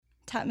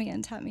Tap me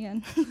in. Tag me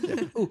in.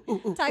 Ooh,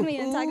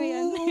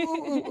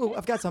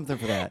 I've got something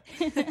for that.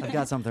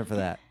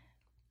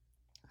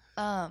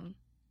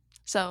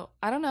 So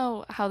I don't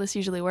know how this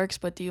usually works,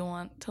 but do you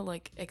want to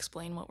like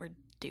explain what we're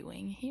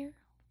doing here,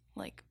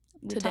 like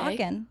We're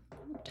today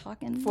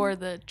talking for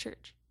the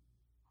church?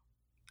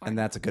 And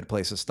that's a good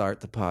place to start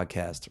the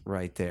podcast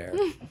right there.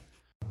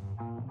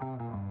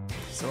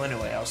 So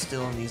anyway, I was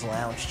still in these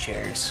lounge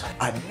chairs.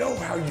 I know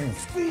how you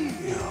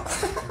feel.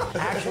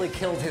 Actually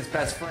killed his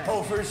best friend.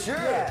 Oh, for sure.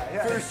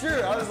 For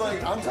sure. I was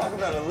like, I'm talking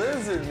about a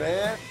lizard,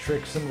 man.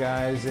 Tricked some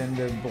guys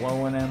into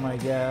blowing him, I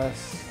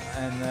guess.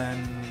 And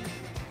then,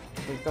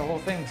 like, the whole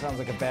thing sounds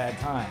like a bad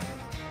time.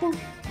 Right.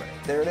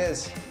 There it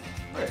is.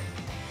 Right.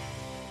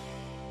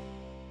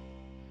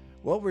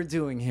 What we're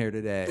doing here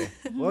today.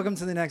 Welcome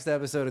to the next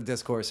episode of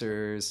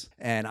Discoursers.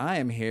 And I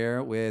am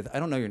here with, I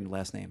don't know your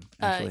last name,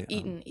 actually.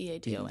 Eaton,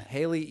 E-A-T-O-N.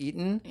 Haley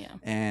Eaton. Yeah.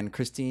 And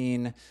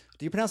Christine,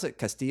 do you pronounce it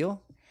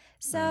Castillo?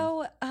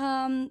 So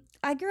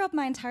I grew up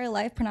my entire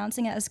life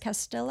pronouncing it as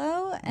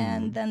Castillo,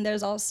 and then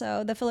there's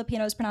also the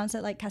Filipinos pronounce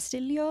it like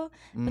Castillo,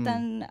 but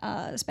then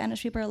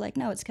Spanish people are like,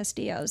 no, it's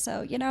Castillo.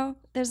 So, you know,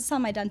 there's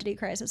some identity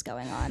crisis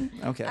going on.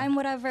 Okay. I'm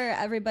whatever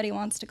everybody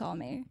wants to call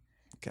me.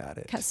 Got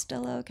it.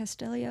 Castillo,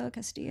 Castillo,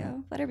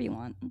 whatever you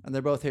want. And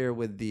they're both here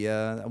with the,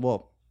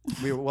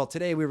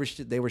 today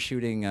they were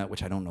shooting,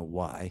 which I don't know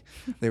why,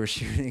 they were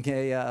shooting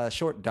a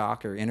short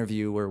doc or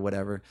interview or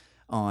whatever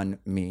on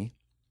me.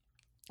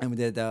 And we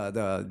did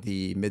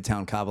the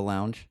Midtown Kava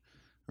Lounge,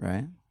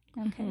 right?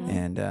 Okay.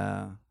 And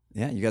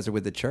you guys are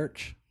with the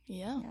church.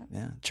 Yeah.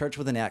 Yeah, church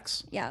with an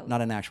X. Yeah.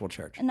 Not an actual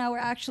church. And now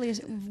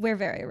we're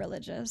very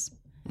religious.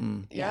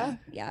 Yeah.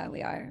 Yeah,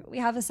 we are. We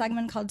have a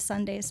segment called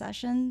Sunday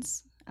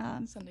Sessions.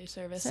 Sunday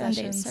service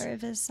Sunday sessions.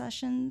 service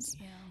sessions.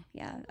 Yeah.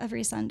 Yeah,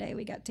 every Sunday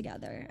we get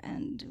together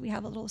and we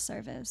have a little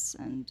service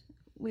and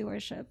we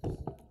worship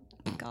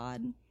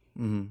God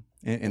In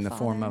the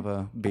form Father. of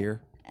a beer.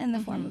 in the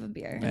form of a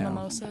beer. Yeah.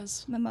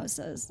 Mimosas.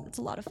 Mimosas. It's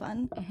a lot of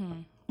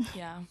fun.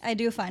 Yeah. I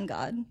do find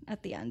God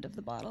at the end of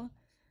the bottle.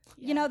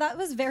 You know, that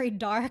was very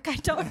dark. I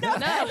don't know.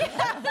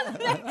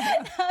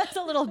 That's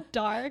a little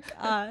dark.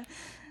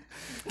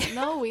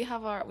 No, we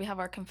have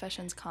our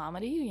confessions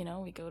comedy. You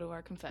know, we go to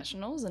our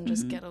confessionals and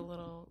just get a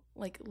little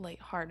like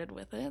lighthearted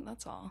with it.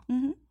 That's all.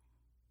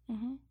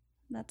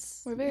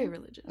 That's We're very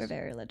religious. We're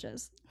very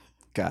religious.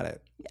 Got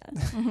it. Yeah.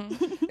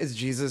 Is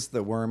Jesus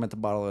the worm at the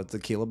bottle of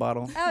tequila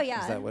bottle? Oh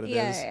yeah. Is that what it is?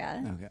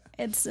 Yeah. Okay.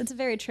 It's a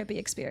very trippy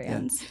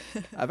experience.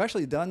 I've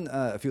actually done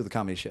a few of the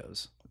comedy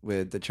shows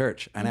with the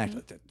church, and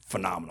actually had a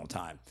phenomenal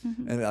time.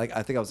 And like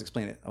I think I was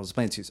explaining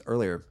to you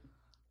earlier,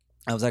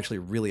 I was actually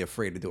really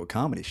afraid to do a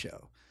comedy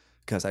show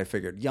because I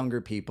figured younger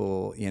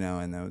people, you know,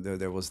 and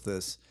there was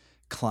this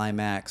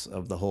climax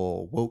of the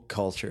whole woke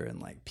culture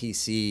and like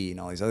PC and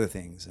all these other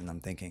things, and I'm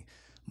thinking,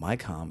 my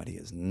comedy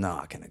is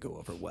not going to go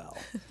over well.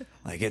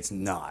 Like, it's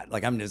not.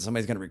 Like,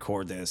 somebody's going to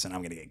record this and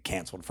I'm going to get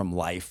canceled from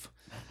life,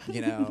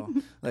 you know?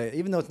 Like,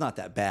 even though it's not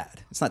that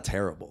bad. It's not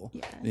terrible,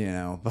 you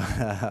know?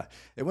 But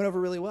it went over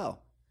really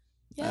well.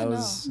 Yeah,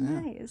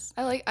 Nice.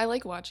 I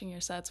like watching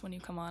your sets when you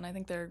come on. I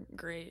think they're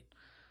great.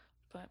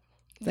 But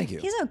Thank you.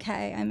 He's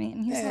okay. I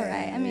mean, he's all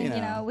right. I mean,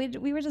 you know,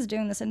 we were just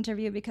doing this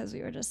interview because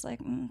we were just like,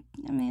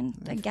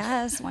 I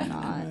guess, why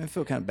not? I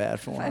feel kind of bad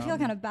for him. I feel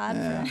kind of bad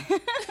for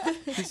him.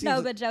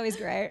 No, but Joey's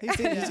great.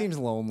 He seems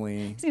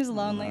lonely. Seems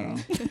lonely.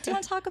 Do you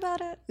want to talk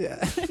about it?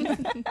 Yeah.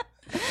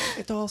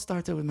 It all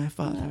started with my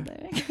father.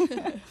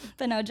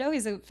 But no,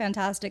 Joey's a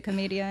fantastic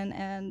comedian,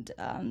 and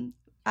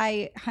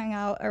I hang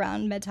out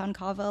around Midtown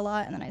Kava a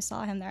lot, and then I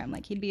saw him there. I'm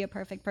like, he'd be a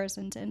perfect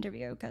person to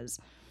interview because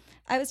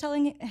I was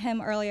telling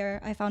him earlier,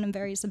 I found him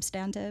very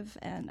substantive,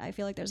 and I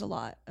feel like there's a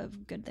lot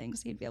of good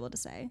things he'd be able to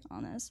say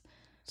on this.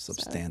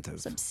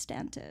 Substantive.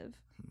 Substantive.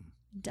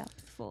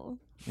 Depthful.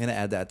 I'm going to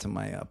add that to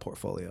my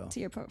portfolio. To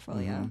your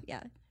portfolio.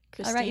 Yeah. I'll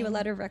Christine, write you a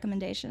letter of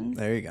recommendation.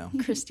 There you go.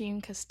 Christine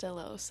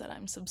Castillo said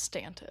I'm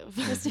substantive.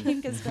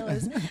 Christine Castillo.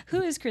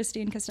 Who is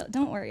Christine Castillo?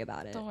 Don't worry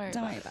about it. Don't worry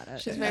about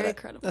it. She's Yeah, very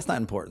credible. That's not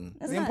important.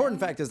 The not- important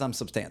fact is I'm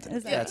substantive.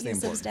 Is That's the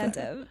he's important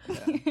fact.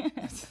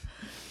 substantive.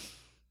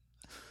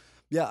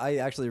 Yeah, I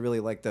actually really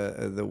like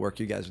the work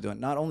you guys are doing.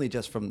 Not only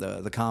just from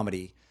the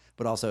comedy,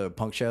 but also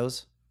punk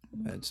shows.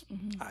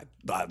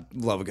 I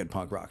love a good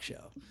punk rock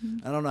show.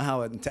 I don't know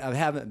how I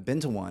haven't been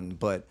to one,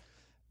 but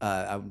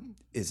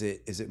is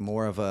it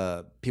more of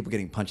a people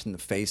getting punched in the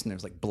face and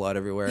there's like blood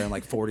everywhere and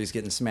like 40s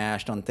getting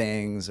smashed on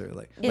things or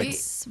like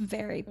It's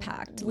very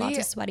packed. Lots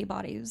of sweaty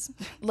bodies.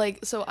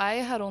 Like, so I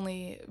had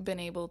only been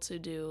able to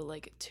do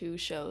like 2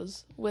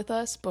 shows with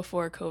us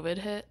before COVID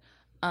hit.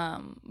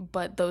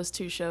 But those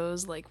 2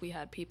 shows, like, we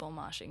had people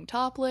moshing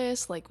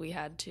topless, like we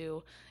had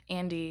to,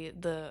 Andy,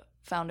 the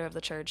founder of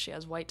the church, she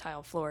has white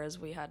tile floors.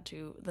 We had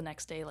to the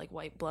next day like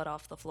wipe blood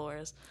off the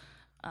floors.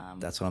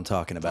 that's what I'm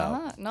talking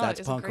about. No, That's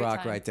it was a punk great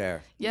rock time. right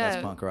there. Yeah.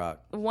 That's punk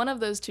rock. One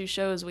of those 2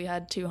 shows, we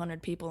had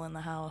 200 people in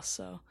the house.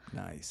 So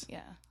Nice.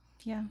 yeah,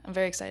 Yeah. I'm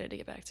very excited to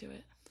get back to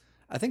it.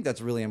 I think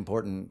that's really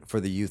important for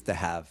the youth to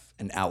have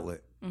an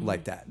outlet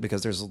like that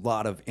because there's a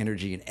lot of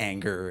energy and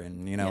anger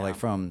and, you know, like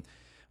from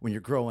when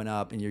you're growing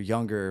up and you're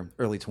younger,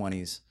 early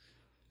 20s,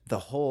 the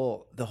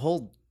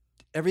whole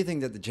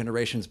everything that the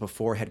generations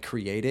before had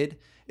created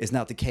is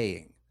now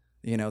decaying.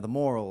 You know, the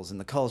morals and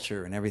the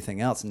culture and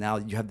everything else. And now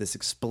you have this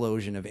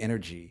explosion of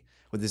energy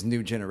with this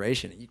new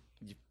generation.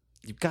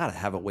 You've got to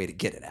have a way to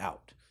get it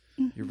out.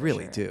 You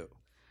really do.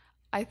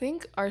 I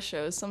think our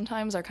shows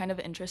sometimes are kind of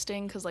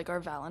interesting because, like, our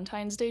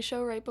Valentine's Day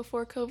show right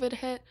before COVID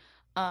hit,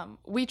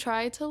 we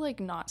try to, like,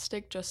 not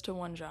stick just to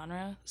one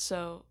genre.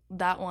 So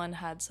that one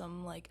had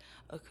some, like,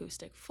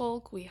 acoustic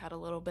folk. We had a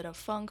little bit of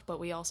funk,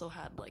 but we also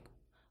had, like,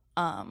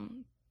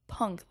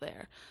 punk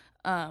there.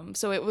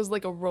 So it was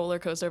like a roller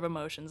coaster of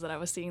emotions that I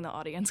was seeing the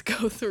audience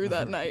go through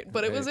that night.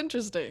 But it was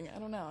interesting. I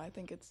don't know. I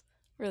think it's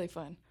really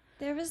fun.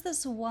 There was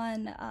this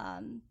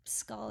one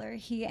scholar,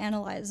 he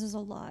analyzes a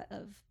lot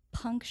of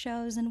punk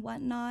shows and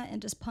whatnot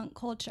and just punk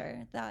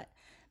culture that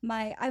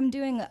I'm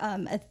doing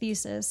a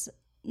thesis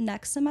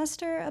next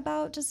semester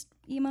about just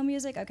emo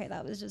music. Okay,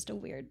 that was just a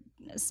weird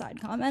side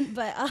comment,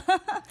 but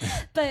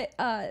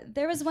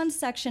there was one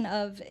section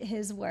of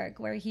his work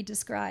where he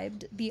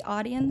described the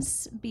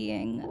audience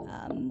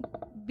being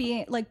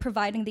like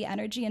providing the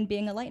energy and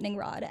being a lightning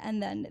rod,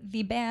 and then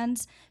the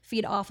bands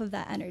feed off of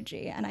that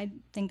energy. And I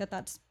think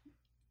that's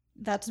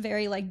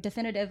very like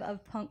definitive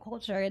of punk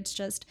culture. It's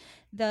just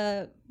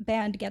the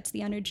band gets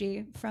the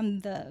energy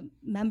from the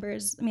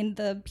members. I mean,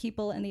 the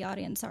people in the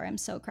audience. Sorry, I'm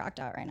so cracked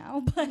out right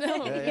now. But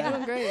No, you're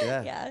doing great.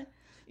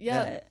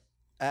 Yeah.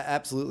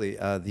 Absolutely.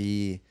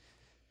 The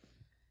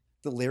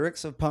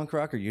lyrics of punk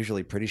rock are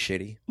usually pretty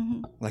shitty.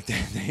 Mm-hmm. Like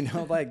they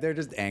know, like they're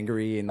just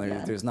angry and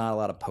there's not a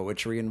lot of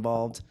poetry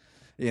involved,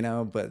 you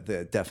know. But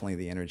definitely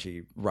the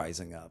energy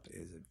rising up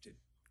is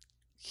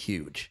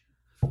huge.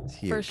 It's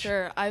huge. For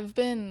sure. I've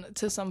been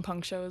to some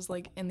punk shows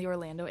like in the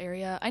Orlando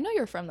area. I know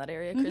you're from that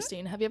area,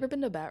 Christine. Have you ever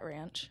been to Bat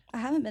Ranch? I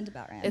haven't been to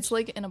Bat Ranch. It's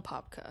like in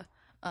Apopka.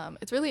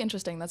 It's really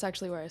interesting. That's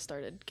actually where I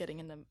started getting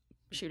into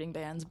shooting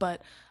bands,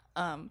 but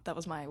that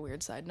was my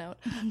weird side note.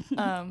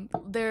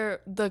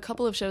 The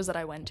couple of shows that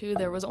I went to,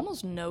 there was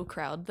almost no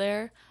crowd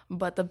there,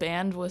 but the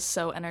band was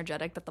so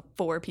energetic that the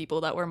 4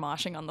 people that were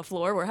moshing on the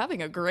floor were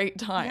having a great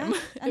time. Yeah,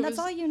 and that's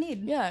all you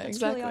need. Yeah, that's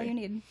exactly. really all you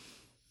need.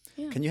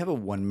 Yeah. Can you have a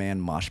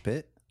one-man mosh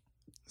pit?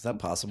 Is that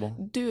possible?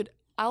 Dude,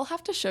 I'll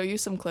have to show you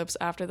some clips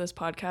after this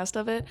podcast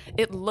of it.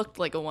 It looked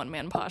like a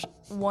one-man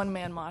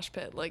mosh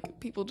pit, like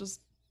people just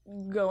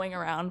going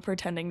around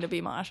pretending to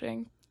be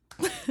moshing.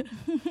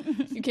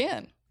 You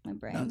can. My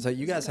brain. So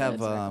you guys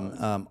have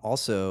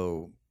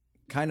also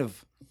kind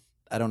of,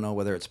 I don't know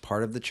whether it's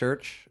part of the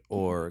church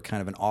or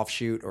kind of an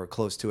offshoot or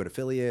close to an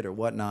affiliate or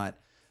whatnot.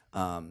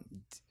 I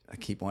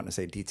keep wanting to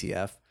say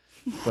DTF,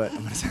 but I'm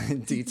going to say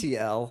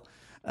DTL.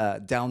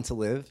 Down to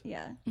Live.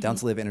 Yeah. Down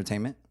to Live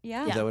Entertainment.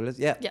 Yeah. Is that what it is?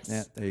 Yeah. Yes.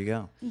 Yeah. There you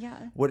go. Yeah.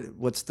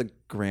 What's the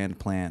grand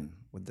plan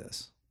with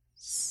this?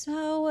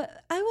 So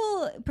I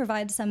will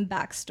provide some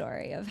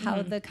backstory of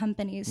how the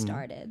company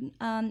started.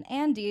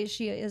 Andy,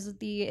 she is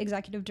the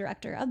executive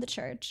director of the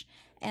church.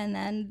 And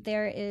then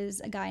there is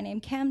a guy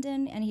named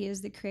Camden, and he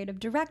is the creative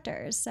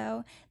director.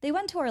 So they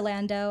went to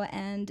Orlando,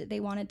 and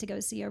they wanted to go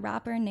see a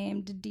rapper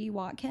named D.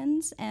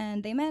 Watkins,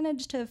 and they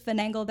managed to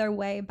finagle their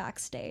way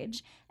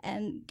backstage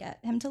and get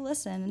him to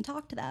listen and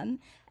talk to them.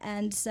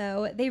 And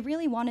so they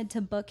really wanted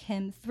to book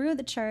him through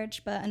the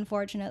church, but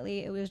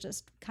unfortunately it was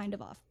just kind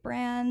of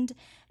off-brand.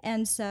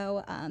 And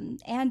so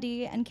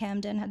Andy and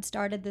Camden had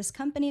started this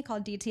company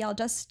called DTL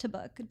just to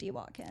book D.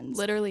 Watkins.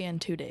 Literally in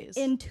 2 days.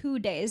 In 2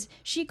 days.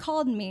 She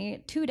called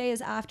me 2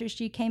 days after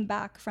she came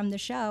back from the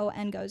show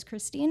and goes,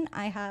 Christine,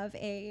 I have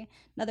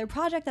another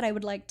project that I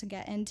would like to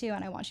get into,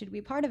 and I want you to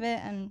be part of it.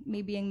 And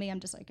me being me, I'm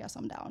just like, yes,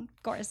 I'm down.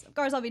 Of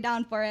course I'll be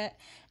down for it.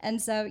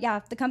 And so,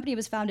 yeah, the company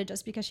was founded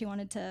just because she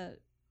wanted to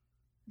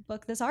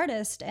book this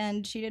artist,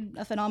 and she did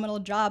a phenomenal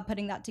job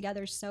putting that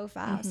together so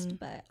fast.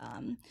 But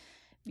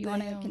if you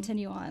want to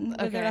continue on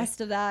with the rest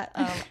of that.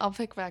 I'll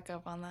pick back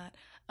up on that.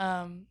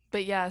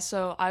 But yeah,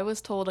 so I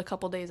was told a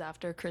couple days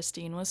after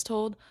Christine was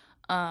told.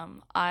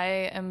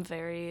 I am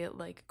very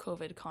like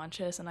COVID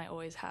conscious, and I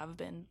always have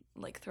been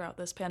like throughout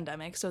this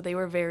pandemic. So they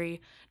were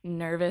very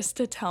nervous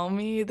to tell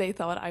me. They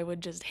thought I would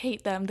just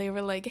hate them. They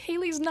were like,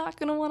 Haley's not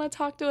going to want to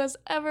talk to us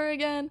ever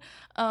again.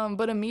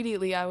 But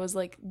immediately I was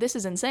like, this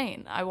is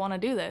insane. I want to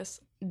do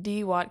this.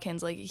 D.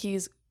 Watkins, like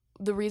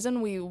the reason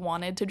we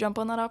wanted to jump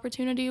on that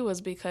opportunity was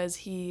because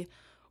he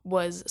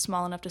was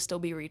small enough to still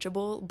be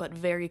reachable, but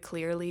very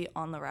clearly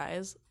on the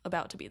rise,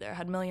 about to be there,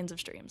 had millions of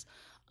streams.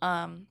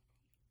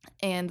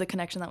 And the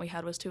connection that we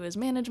had was to his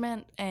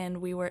management,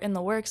 and we were in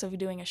the works of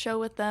doing a show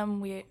with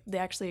them. They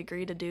actually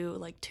agreed to do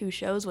like 2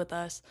 shows with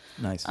us.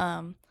 Nice.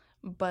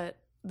 But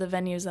the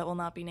venues that will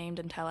not be named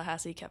in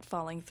Tallahassee kept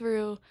falling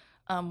through.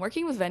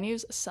 Working with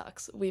venues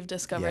sucks. We've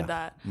discovered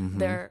that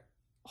they're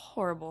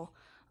horrible.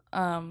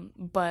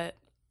 But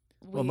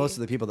Well, most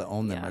of the people that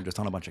own them are just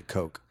on a bunch of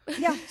coke.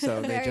 Yeah,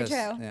 So they very just,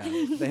 true.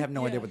 yeah, they have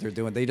no idea what they're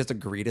doing. They just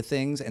agree to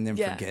things and then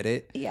forget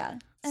it. Yeah.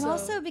 And So-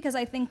 also because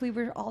I think we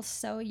were all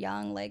so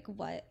young,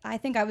 I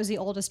think I was the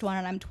oldest one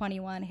and I'm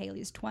 21,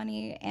 Haley's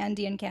 20,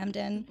 Andy and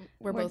Camden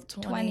We're both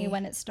 20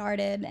 when it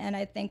started. And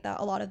I think that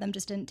a lot of them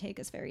just didn't take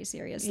us very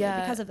seriously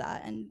Yeah. because of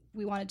that. And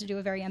we wanted to do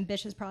a very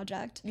ambitious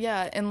project.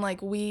 Yeah, and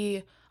like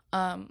we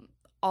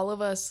all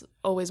of us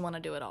always want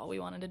to do it all. We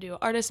wanted to do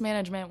artist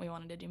management, we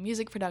wanted to do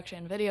music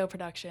production, video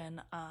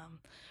production.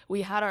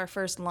 We had our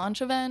first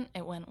launch event.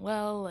 It went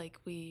well. Like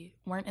we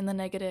weren't in the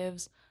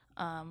negatives.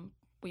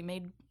 We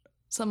made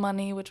some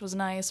money, which was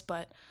nice,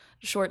 but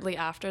shortly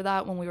after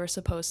that, when we were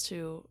supposed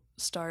to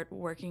start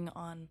working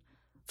on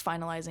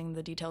finalizing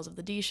the details of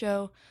the D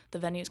show, the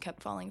venues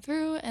kept falling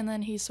through, and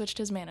then he switched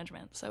his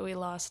management, so we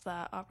lost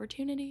that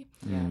opportunity.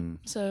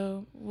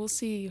 So we'll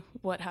see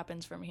what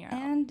happens from here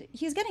out. And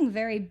he's getting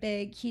very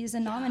big. He's a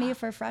nominee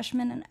for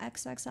Freshman and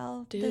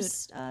XXL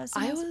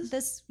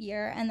this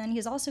year. And then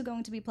he's also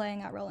going to be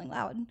playing at Rolling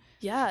Loud.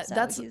 Yeah,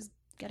 So he's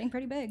getting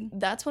pretty big.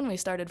 that's when we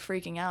started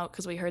freaking out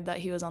because we heard that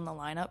he was on the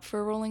lineup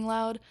for Rolling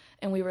Loud,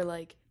 and we were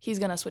like, he's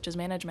gonna switch his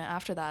management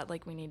after that.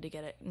 Like, we need to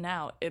get it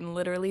now. And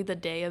literally the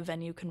day a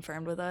venue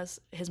confirmed with us,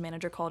 his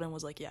manager called and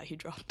was like, yeah, he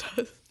dropped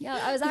us. Yeah,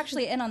 I was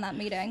actually in on that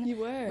meeting. You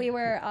were. We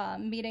were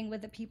meeting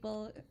with the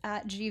people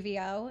at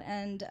GVO,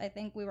 and I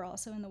think we were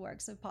also in the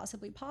works of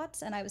possibly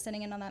POTS, and I was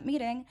sitting in on that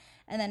meeting,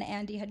 and then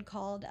Andy had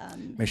called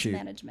his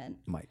management.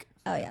 Mike.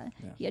 Oh, yeah.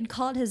 He had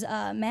called his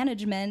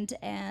management,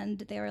 and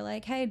they were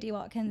like, hey, D.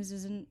 Watkins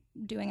isn't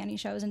doing any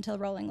shows until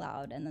Rolling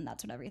Loud, and then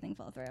that's when everything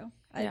fell through.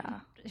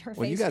 Her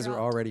Well, you face guys are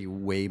dropped. already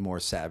way more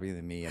savvy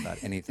than me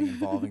about anything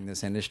involving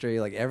this industry.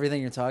 Like,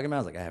 everything you're talking about, I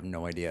was like, I have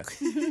no idea.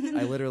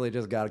 I literally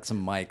just got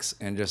some mics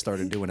and just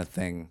started doing a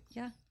thing.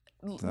 Yeah.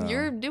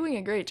 You're doing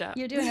a great job.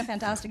 You're doing a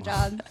fantastic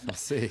job. We'll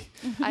see.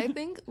 I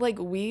think like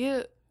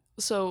we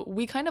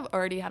kind of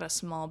already had a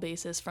small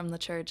basis from the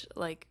church.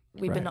 Like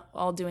we've been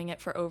all doing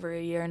it for over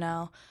a year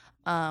now.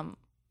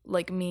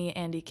 Like me,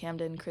 Andy,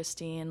 Camden,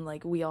 Christine,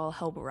 like we all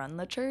help run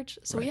the church.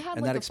 So we had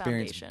And like that a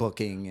experience foundation.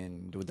 booking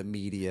and with the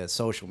media,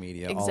 social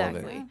media, all of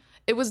Exactly. it.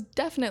 It was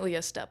definitely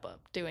a step up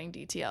doing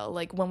DTL.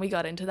 Like when we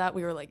got into that,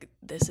 we were like,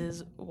 this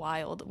is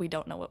wild. We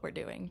don't know what we're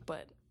doing,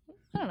 but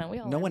I don't know. We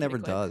all No learn one pretty ever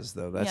quick. does,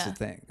 though. That's the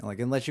thing. Like,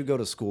 unless you go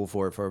to school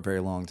for it for a very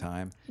long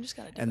time. You just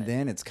gotta do And it.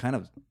 then it's kind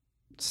of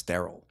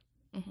sterile.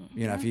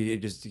 You know, if you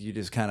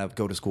just kind of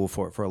go to school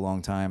for it for a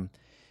long time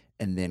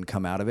and then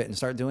come out of it and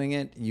start doing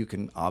it, you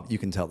can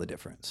tell the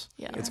difference.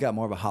 Yeah. It's got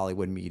more of a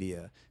Hollywood media.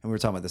 And we were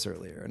talking about this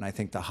earlier. And I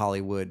think the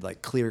Hollywood,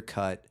 like, clear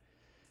cut,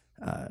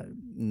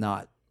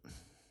 not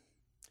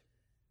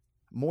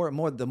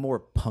the more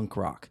punk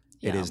rock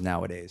it is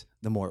nowadays,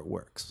 the more it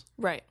works.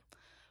 Right.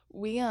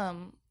 We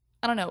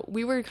I don't know,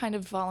 we were kind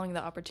of following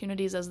the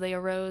opportunities as they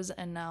arose,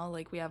 and now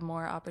like we have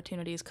more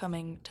opportunities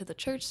coming to the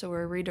church, so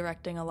we're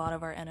redirecting a lot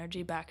of our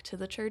energy back to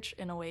the church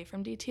and away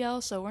from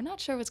DTL. So we're not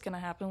sure what's going to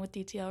happen with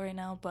DTL right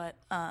now, but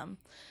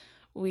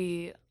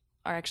we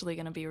are actually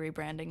going to be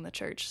rebranding the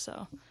church.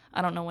 So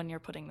I don't know when you're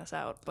putting this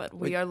out, but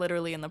we are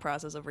literally in the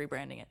process of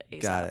rebranding it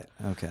ASAP. Got it.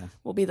 Okay.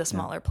 We'll be the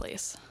smaller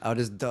place. I'll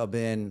just dub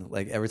in,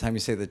 like, every time you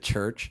say the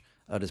church,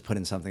 I'll just put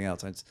in something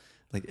else. It's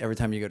like every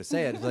time you go to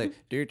say it, it's like,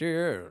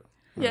 dear.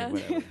 Yeah.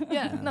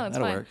 Yeah, no, it's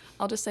that'll fine. work.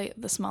 I'll just say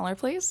the smaller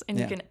place, and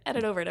you can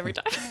edit over it every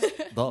time.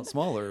 The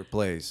smaller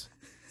place.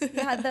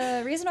 Yeah,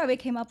 the reason why we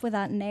came up with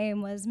that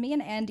name was me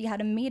and Andy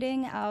had a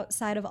meeting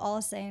outside of All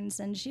Saints,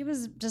 and she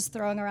was just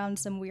throwing around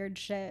some weird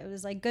shit. It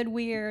was like Good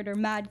Weird or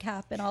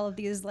Madcap and all of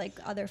these like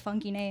other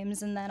funky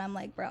names. And then I'm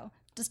like, bro,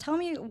 just tell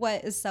me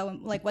what is so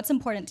like what's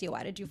important to you.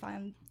 Why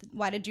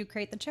did you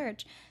create the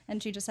church?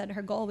 And she just said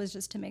her goal was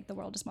just to make the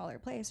world a smaller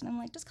place. And I'm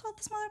like, just call it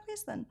the smaller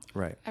place then.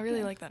 Right. I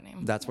really like that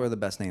name. That's where the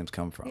best names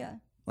come from. Yeah.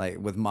 Like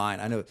with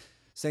mine, I know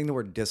saying the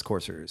word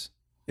discoursers,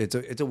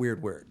 it's a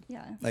weird word.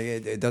 Yeah. Like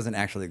it doesn't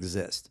actually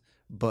exist,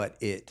 but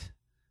it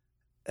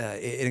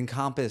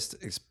encompassed,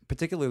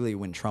 particularly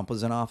when Trump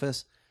was in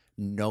office,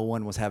 no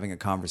one was having a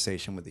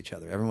conversation with each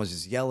other. Everyone was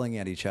just yelling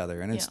at each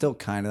other, and it's still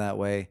kind of that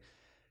way.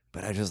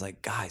 But I was just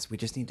like, guys, we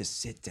just need to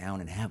sit down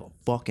and have a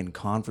fucking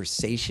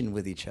conversation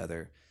with each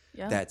other.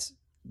 Yeah.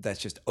 That's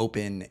just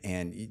open,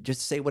 and you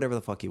just say whatever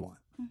the fuck you want.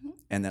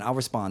 And then I'll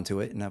respond to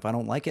it. And if I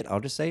don't like it,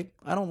 I'll just say,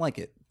 I don't like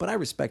it. But I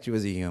respect you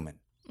as a human.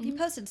 You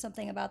posted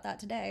something about that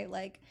today.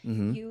 Like,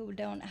 you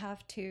don't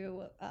have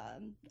to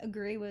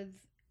agree with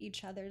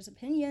each other's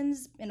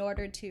opinions in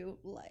order to,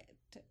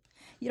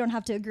 you don't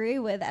have to agree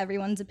with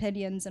everyone's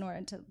opinions in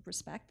order to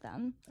respect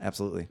them.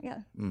 Absolutely. Yeah.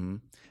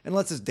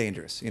 Unless it's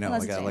dangerous, Unless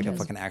like it's a dangerous.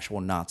 fucking actual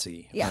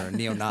Nazi Yeah. or a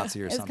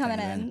neo-Nazi or It's something. coming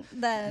then-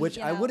 in. Then, which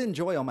you I know. would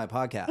enjoy on my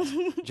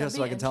podcast, just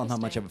so I can tell them how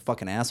much of a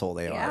fucking asshole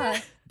they are.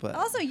 Yeah. But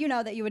Also, you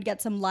know that you would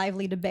get some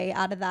lively debate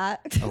out of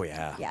that. oh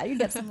yeah. Yeah, you'd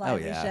get some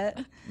lively yeah.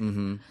 shit.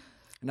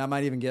 And I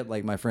might even get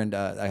like my friend.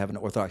 I have an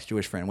Orthodox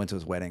Jewish friend. Went to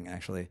his wedding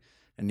actually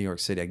in New York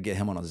City. I could get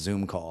him on a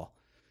Zoom call,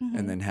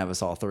 and then have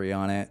us all three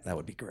on it. That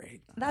would be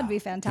great. That'd be He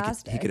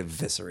fantastic. could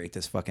eviscerate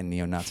this fucking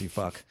neo-Nazi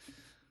fuck.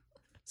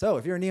 So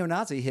if you're a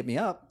neo-Nazi, hit me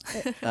up.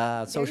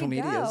 Social you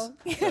medias.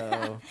 go.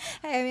 So,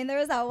 Hey, I mean, there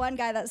was that one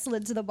guy that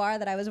slid to the bar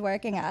that I was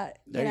working at.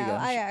 There you go.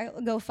 I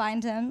go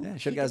find him. yeah,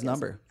 should have got his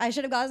number. I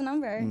should have got his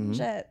number.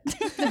 Shit.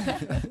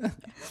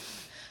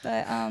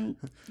 But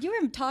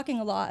you were talking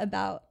a lot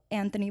about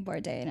Anthony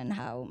Bourdain and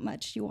how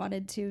much you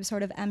wanted to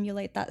sort of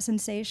emulate that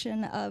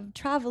sensation of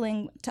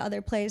traveling to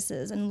other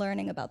places and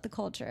learning about the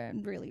culture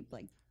and really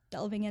like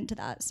delving into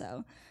that.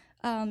 So,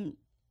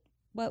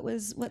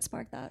 what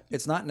sparked that?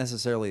 It's not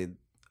necessarily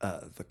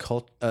the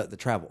travel per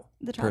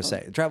travel.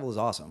 se. The travel is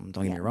awesome.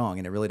 Don't get me wrong,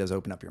 and it really does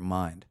open up your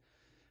mind.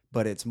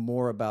 But it's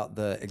more about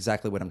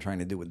exactly what I'm trying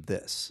to do with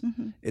this.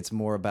 It's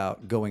more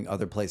about going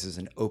other places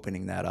and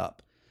opening that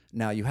up.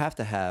 Now you have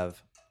to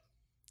have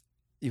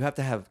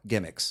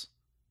gimmicks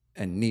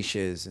and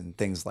niches and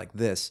things like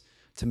this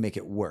to make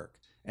it work.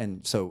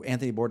 And so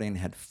Anthony Bourdain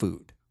had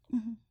food.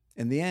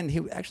 In the end,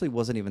 he actually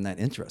wasn't even that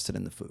interested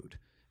in the food.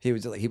 He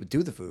would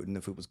do the food, and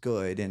the food was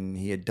good, and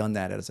he had done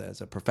that as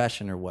a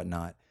profession or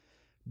whatnot.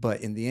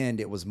 But in the end,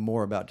 it was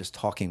more about just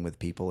talking with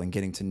people and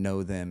getting to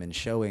know them and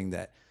showing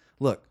that,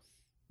 look,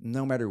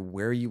 no matter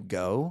where you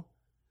go,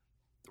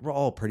 we're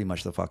all pretty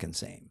much the fucking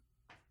same.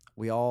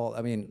 We all,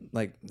 I mean,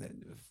 like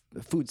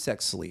food,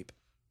 sex, sleep.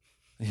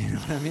 You know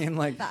what I mean?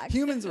 Like Facts.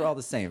 humans are all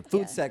the same.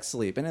 Food, sex,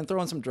 sleep, and then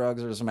throw in some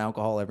drugs or some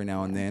alcohol every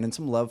now and then, and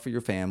some love for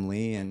your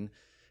family, and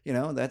you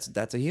know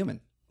that's a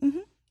human.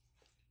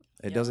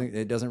 It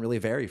doesn't really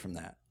vary from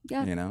that.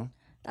 Yeah. You know.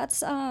 That's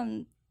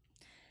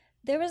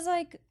there was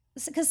like,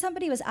 because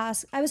somebody was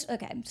asked,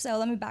 so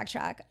let me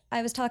backtrack.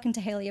 I was talking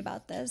to Haley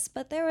about this,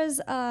 but there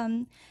was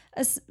an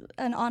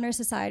honor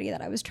society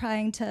that I was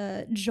trying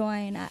to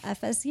join at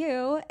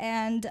FSU,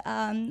 and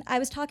I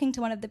was talking to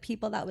one of the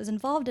people that was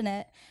involved in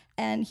it,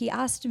 and he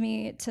asked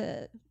me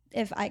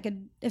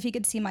if he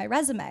could see my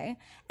resume,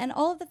 and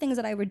all of the things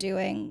that I were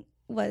doing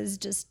was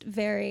just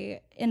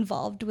very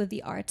involved with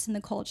the arts and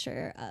the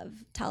culture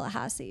of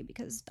Tallahassee,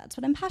 because that's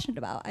what I'm passionate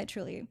about. I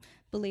truly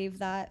believe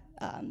that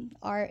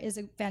art is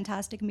a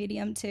fantastic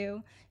medium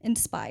to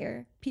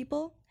inspire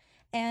people.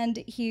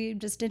 And he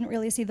just didn't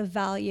really see the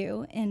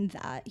value in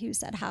that. He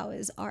said, how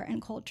is art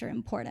and culture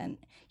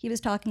important? He was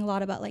talking a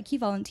lot about, like, he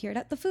volunteered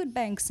at the food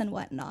banks and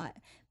whatnot.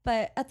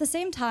 But at the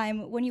same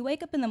time, when you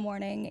wake up in the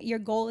morning, your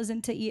goal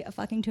isn't to eat a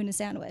fucking tuna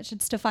sandwich.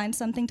 It's to find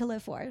something to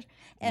live for.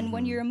 And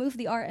when you remove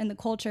the art and the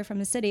culture from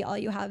the city, all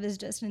you have is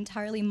just an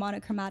entirely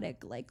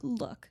monochromatic, like,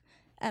 look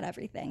at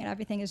everything. And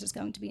everything is just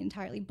going to be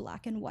entirely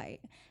black and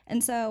white.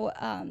 And so,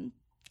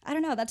 I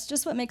don't know, that's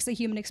just what makes the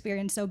human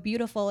experience so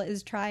beautiful,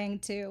 is trying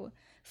to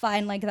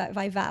find like that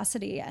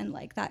vivacity and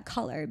like that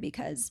color,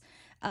 because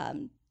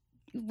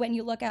when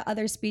you look at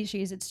other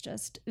species, it's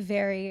just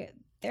their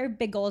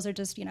big goals are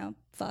just,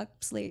 fuck,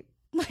 sleep,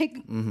 like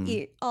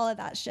eat, all of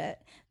that shit.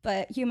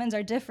 But humans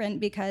are different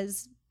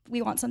because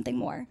we want something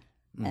more.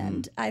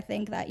 And I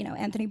think that,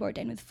 Anthony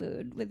Bourdain with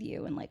food, with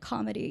you, and like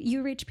comedy,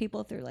 you reach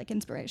people through like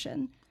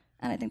inspiration.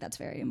 And I think that's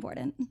very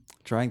important.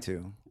 Trying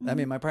to. I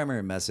mean, my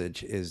primary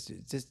message is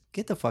just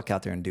get the fuck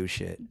out there and do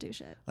shit. Do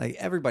shit. Like,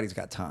 everybody's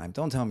got time.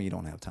 Don't tell me you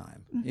don't have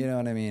time. You know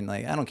what I mean?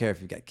 Like, I don't care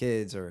if you've got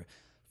kids or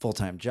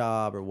full-time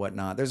job or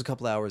whatnot. There's a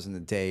couple hours in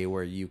the day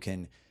where you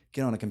can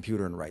get on a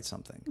computer and write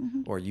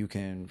something, or you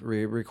can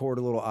record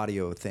a little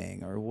audio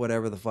thing, or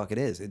whatever the fuck it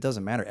is. It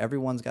doesn't matter.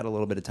 Everyone's got a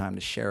little bit of time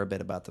to share a bit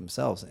about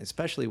themselves,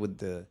 especially with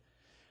the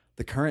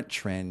current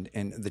trend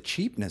and the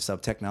cheapness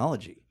of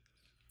technology.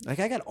 Like,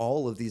 I got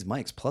all of these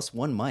mics plus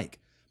one mic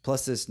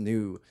plus this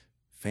new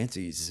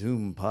fancy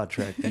Zoom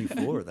PodTrack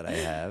V4 that I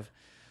have.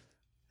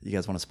 You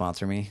guys want to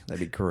sponsor me?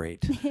 That'd be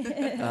great.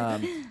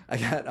 I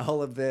got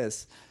all of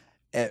this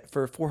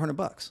for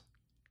 $400.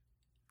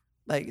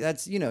 Like,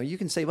 that's, you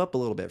can save up a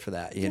little bit for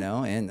that,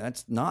 and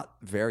that's not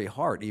very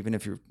hard. Even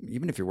if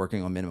you're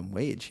working on minimum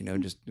wage,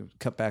 just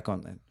cut back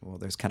on, well,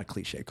 there's kind of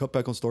cliche, cut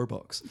back on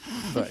Starbucks,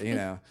 but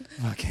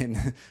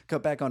fucking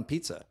cut back on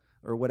pizza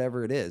or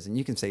whatever it is. And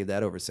you can save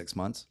that over 6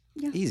 months.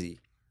 Yeah. Easy.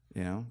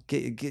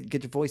 Get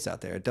your voice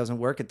out there. It doesn't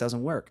work. It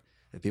doesn't work.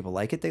 If people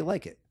like it, they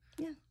like it.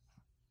 Yeah.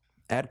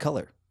 Add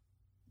color.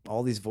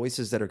 All these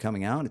voices that are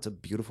coming out, it's a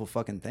beautiful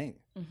fucking thing.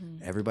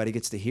 Everybody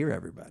gets to hear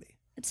everybody.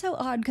 It's so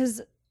odd,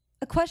 because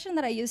a question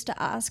that I used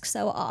to ask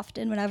so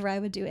often whenever I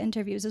would do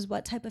interviews is,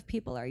 what type of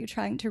people are you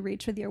trying to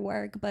reach with your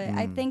work? But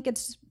I think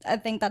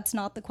that's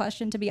not the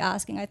question to be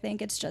asking. I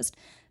think it's just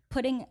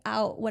putting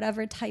out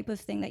whatever type of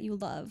thing that you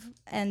love,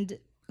 and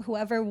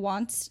whoever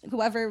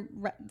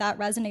that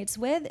resonates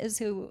with is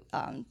who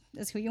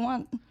you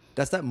want.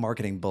 That's that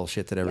marketing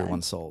bullshit that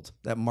everyone sold.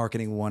 That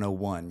marketing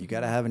 101. You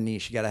got to have a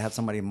niche. You got to have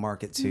somebody to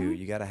market to.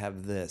 You got to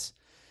have this.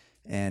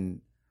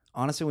 And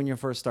honestly, when you're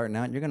first starting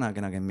out, you're not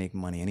gonna make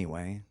money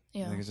anyway.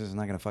 Yeah. Like, it's just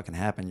not gonna fucking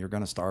happen. You're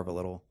gonna starve a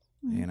little,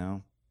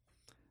 and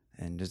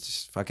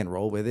just fucking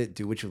roll with it.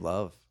 Do what you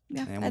love.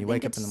 Yeah. And when you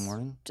wake up in the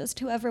morning, just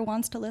whoever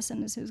wants to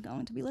listen is who's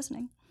going to be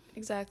listening.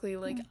 Exactly.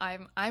 Like,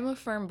 I'm a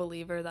firm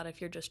believer that if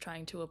you're just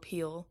trying to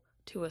appeal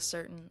to a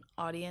certain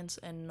audience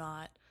and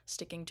not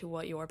sticking to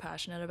what you're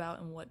passionate about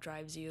and what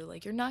drives you,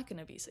 like, you're not going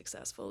to be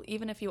successful.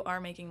 Even if you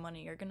are making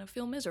money, you're going to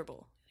feel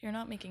miserable. You're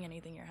not making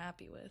anything you're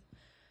happy with.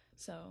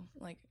 So,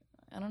 like,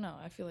 I don't know.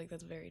 I feel like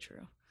that's very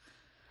true.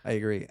 I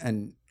agree.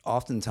 And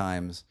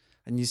oftentimes,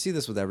 and you see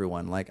this with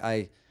everyone, like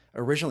I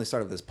originally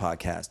started this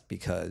podcast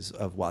because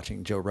of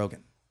watching Joe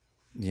Rogan,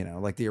 you know,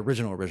 like the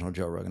original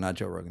Joe Rogan, not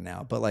Joe Rogan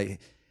now, but like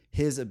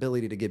his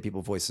ability to give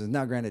people voices.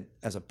 Now, granted,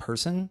 as a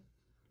person,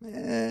 I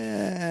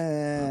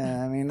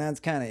mean, that's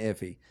kind of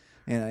iffy.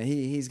 You know,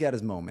 he's got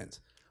his moments,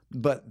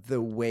 but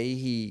the way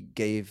he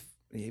gave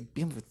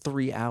him for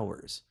 3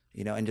 hours,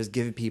 you know, and just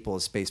giving people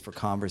a space for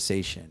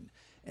conversation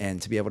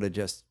and to be able to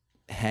just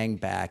hang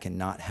back and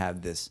not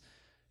have this,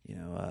 you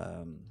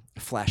know,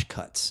 flash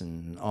cuts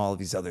and all of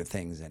these other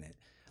things in it.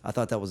 I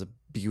thought that was a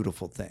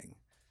beautiful thing.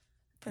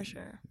 For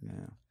sure. Yeah.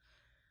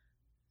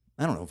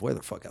 I don't know where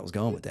the fuck I was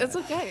going with that. It's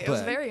okay. It was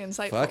but very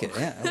insightful. Fuck it.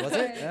 Yeah. Was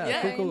it? Yeah.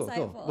 Yeah. Cool.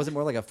 Insightful. Was it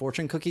more like a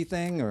fortune cookie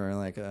thing or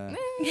like a?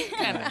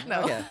 Kind of.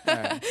 No. Okay. All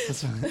right.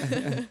 That's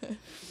fine.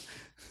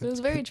 It was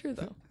very true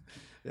though.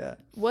 Yeah.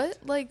 What,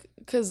 like,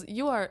 because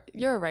you're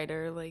a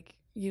writer, like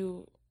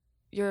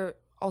you're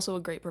also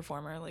a great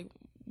performer. Like,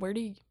 where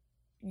do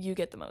you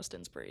get the most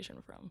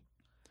inspiration from?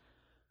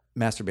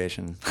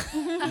 Masturbation.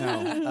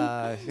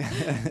 No.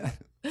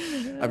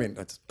 I mean,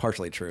 that's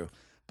partially true,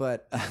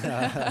 but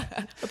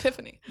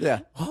Epiphany. yeah.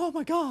 Oh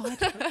my God.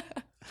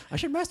 I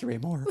should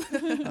masturbate more.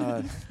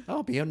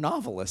 I'll be a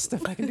novelist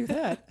if I can do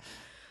that.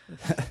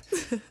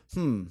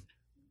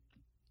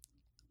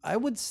 I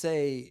would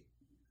say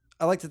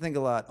I like to think a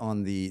lot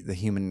on the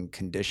human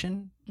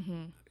condition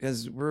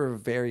because we're a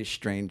very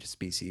strange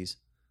species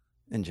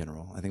in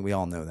general. I think we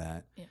all know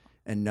that. Yeah.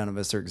 And none of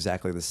us are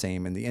exactly the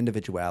same in the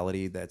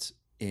individuality that's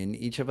in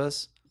each of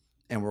us.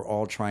 And we're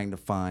all trying to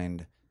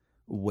find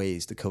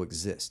ways to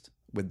coexist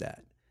with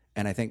that.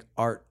 And I think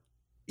art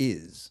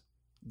is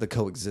the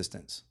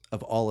coexistence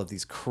of all of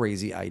these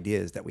crazy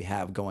ideas that we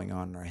have going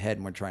on in our head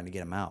and we're trying to get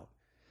them out.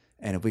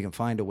 And if we can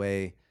find a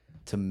way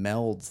to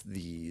meld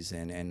these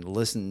and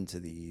listen to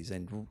these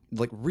and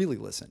like really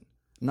listen,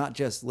 not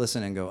just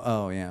listen and go,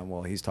 oh yeah,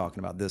 well, he's talking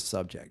about this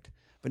subject,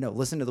 but no,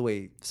 listen to the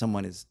way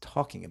someone is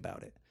talking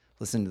about it.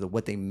 Listen to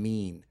what they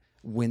mean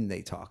when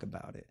they talk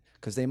about it,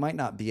 because they might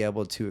not be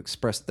able to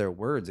express their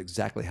words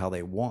exactly how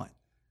they want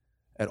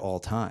at all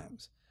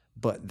times,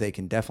 but they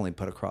can definitely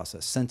put across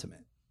a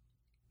sentiment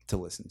to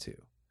listen to.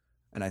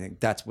 And I think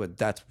that's where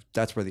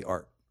the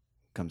art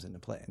comes into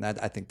play. And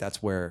I think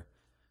that's where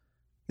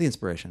the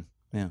inspiration,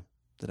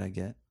 that I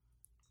get.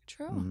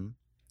 True. Mm-hmm.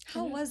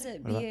 How was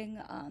it being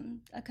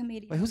a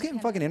comedian? Wait, who's getting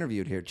fucking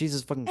interviewed here?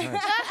 Jesus fucking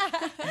Christ.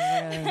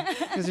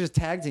 Because you're just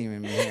tag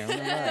teaming me here.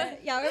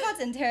 Yeah, we're about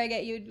to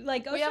interrogate you.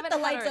 Like, go We shift haven't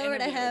the had lights our over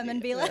to interview him with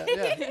and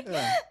you. be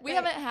like, We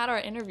haven't had our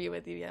interview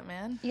with you yet,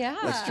 man. yeah,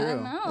 That's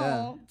true. I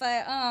know.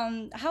 But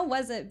how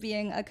was it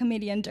being a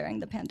comedian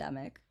during the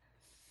pandemic?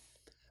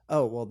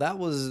 Oh, well, that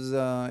was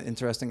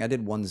interesting. I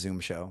did one Zoom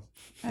show,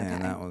 Okay.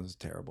 and that was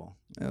terrible.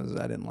 I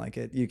didn't like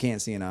it. You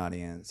can't see an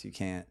audience. You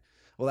can't.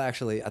 Well,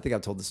 actually, I think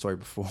I've told the story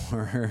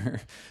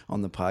before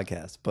on the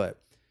podcast,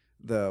 but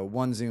the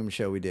one Zoom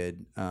show we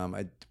did,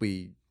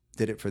 we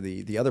did it for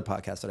the other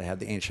podcast that I had,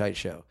 the Ain't Shite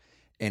Show,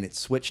 and it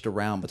switched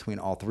around between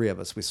all three of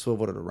us. We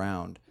swiveled it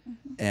around,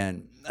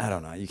 and I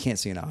don't know, you can't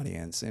see an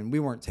audience, and we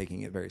weren't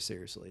taking it very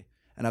seriously.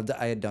 And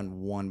I had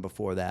done one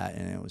before that,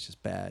 and it was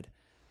just bad.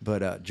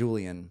 But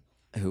Julian,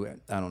 who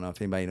I don't know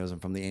if anybody knows him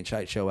from the Ain't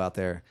Shite Show out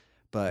there,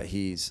 but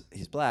he's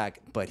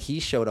black, but he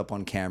showed up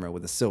on camera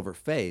with a silver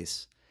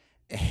face.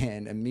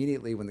 And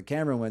immediately when the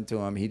camera went to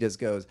him, he just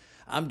goes,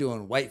 "I'm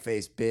doing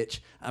whiteface, bitch.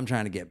 I'm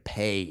trying to get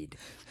paid."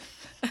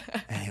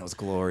 And it was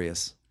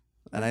glorious.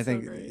 And I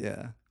think, great.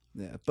 yeah.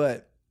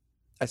 But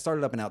I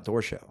started up an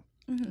outdoor show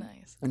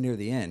Nice. near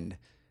the end.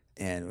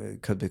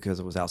 And because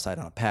it was outside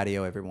on a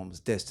patio, everyone was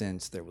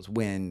distanced, there was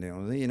wind,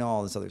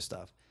 all this other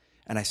stuff.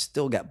 And I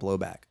still got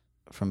blowback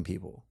from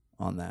people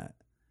on that.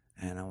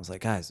 And I was like,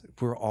 guys,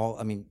 we're all,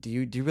 I mean, do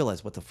you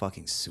realize what the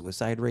fucking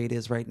suicide rate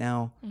is right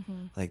now?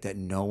 Like that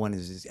no one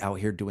is out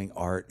here doing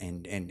art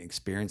and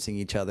experiencing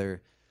each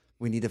other.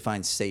 We need to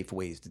find safe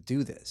ways to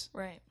do this.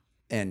 Right.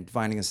 And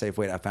finding a safe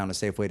way, I found a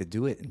safe way to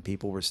do it. And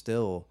people were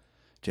still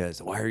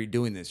just, why are you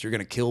doing this? You're going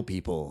to kill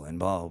people and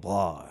blah, blah,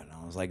 blah. And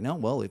I was like, no,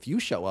 well, if you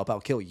show up, I'll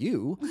kill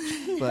you,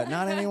 but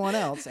not anyone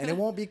else. And it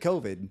won't be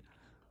COVID.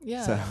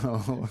 Yeah. So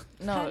How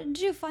No. did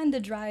you find the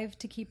drive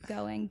to keep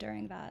going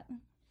during that?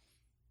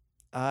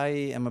 I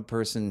am a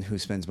person who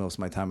spends most of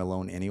my time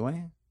alone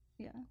anyway.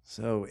 Yeah.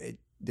 So it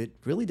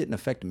really didn't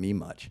affect me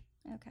much.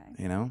 Okay.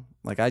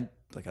 Like I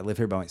live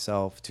here by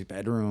myself,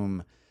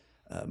 2-bedroom.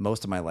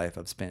 Most of my life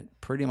I've spent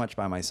pretty much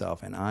by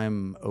myself, and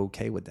I'm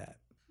okay with that.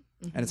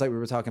 And it's like we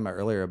were talking about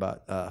earlier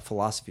about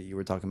philosophy. You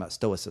were talking about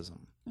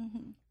stoicism.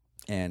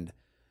 And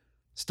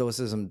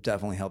stoicism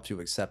definitely helps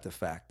you accept the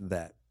fact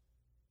that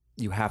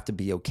you have to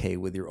be okay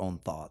with your own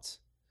thoughts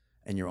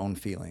and your own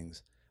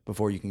feelings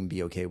before you can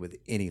be okay with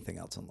anything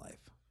else in life.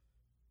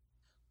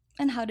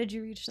 And how did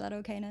you reach that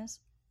okayness?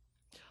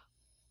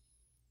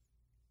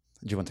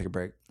 Do you want to take a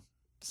break?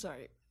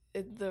 Sorry.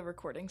 The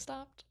recording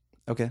stopped.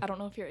 Okay. I don't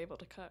know if you're able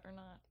to cut or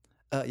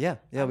not. Yeah,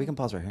 we can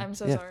pause right here. I'm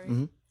so Yeah. sorry.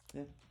 Mhm.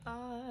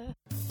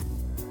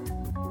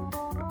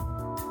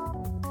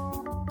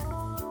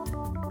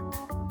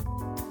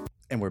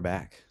 And we're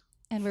back.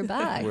 And we're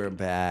back. We're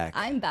back.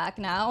 I'm back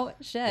now.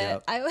 Shit.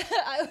 Yep.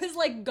 I was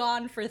like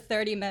gone for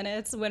 30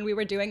 minutes when we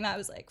were doing that. I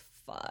was like,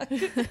 fuck.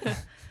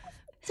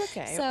 It's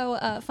okay.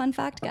 So, fun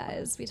fact,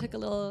 guys, we took a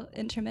little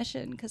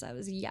intermission because I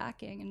was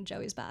yakking in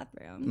Joey's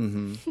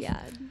bathroom.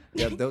 Yeah.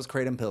 Yeah, those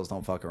kratom pills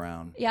don't fuck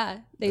around. Yeah,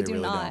 they do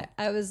really not.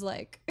 don't. I was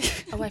like,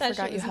 oh, I that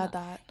forgot shit you was had not-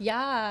 that.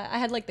 Yeah, I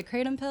had like the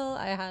kratom pill.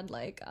 I had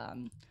like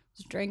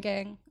was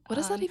drinking. What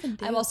does that even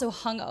do? I'm also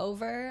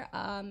hungover.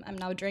 I'm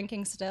now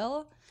drinking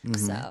still.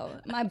 So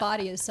my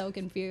body is so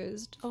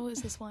confused. Oh,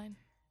 is this wine?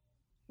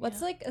 What's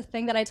like a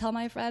thing that I tell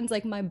my friends?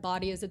 Like, my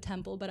body is a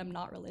temple, but I'm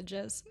not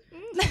religious.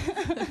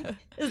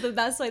 Is the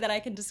best way that I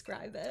can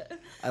describe it.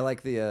 I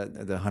like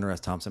the Hunter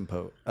S. Thompson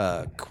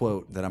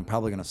quote that I'm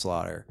probably gonna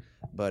slaughter,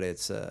 but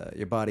it's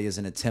your body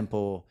isn't a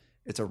temple,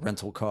 it's a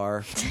rental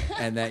car,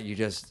 and that you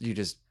just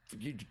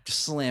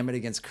slam it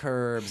against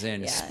curbs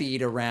and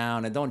speed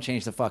around and don't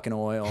change the fucking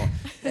oil,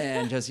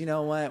 and just, you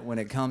know what, when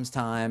it comes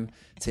time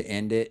to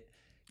end it,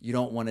 you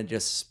don't want to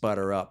just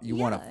sputter up. You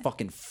want to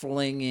fucking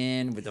fling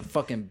in with the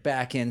fucking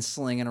back end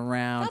slinging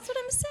around. That's what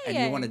I'm saying.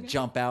 And you want to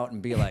jump out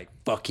and be like,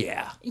 fuck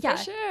yeah. Yeah,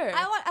 sure.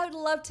 I would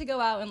love to go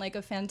out in like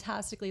a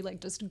fantastically like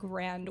just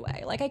grand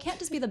way. Like, I can't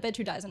just be the bitch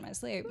who dies in my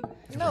sleep.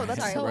 No,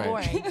 that's so Right.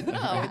 boring.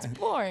 No, it's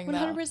boring.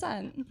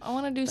 100%. I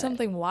want to do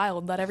something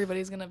wild that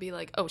everybody's gonna be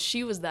like, oh,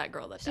 she was that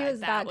girl that She died was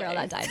that that girl way.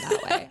 that died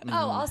that way.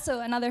 Oh, also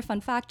another fun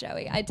fact,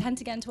 Joey. I tend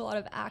to get into a lot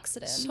of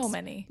accidents. So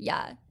many.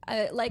 Yeah.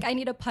 I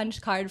need a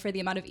punch card for the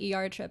amount of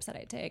ER trips that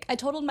I take. I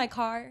totaled my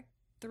car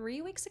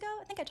 3 weeks ago.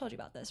 I think I told you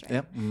about this, right?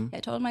 Yep. Yeah, I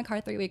totaled my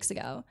car 3 weeks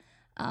ago.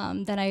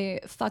 Then I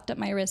fucked up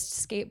my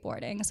wrist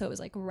skateboarding, so it was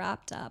like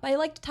wrapped up. I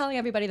liked telling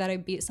everybody that I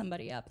beat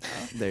somebody up, though.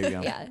 There you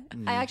go. Yeah,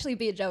 I actually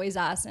beat Joey's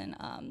ass in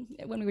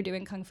when we were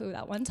doing kung fu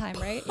that one time,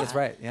 right? That's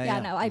right. Yeah.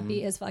 No, I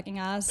beat his fucking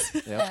ass.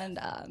 And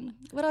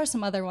what are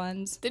some other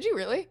ones? Did you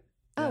really?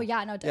 Oh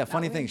yeah, no. Yeah,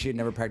 funny thing, she had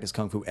never practiced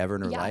kung fu ever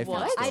in her Yeah, life. no,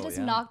 and I still, just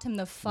yeah. knocked him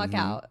the fuck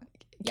out.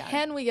 Yeah.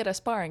 Can we get a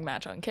sparring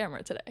match on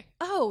camera today?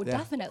 Oh, Yeah.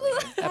 definitely.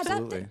 Yeah,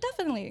 Absolutely.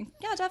 definitely.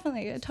 Yeah,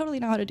 definitely. I totally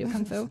know how to do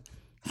kung fu.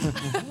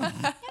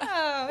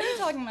 Yeah, what are you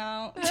talking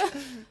about?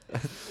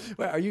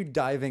 Wait, are you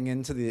diving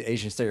into the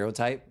Asian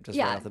stereotype just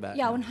right Yeah, off the bat?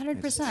 yeah,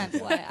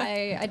 100%.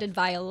 I did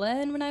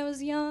violin when I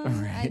was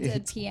young. I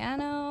did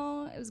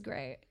piano. It was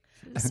great.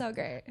 It was so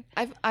great.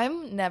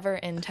 I'm never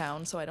in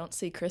town, so I don't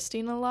see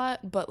Christine a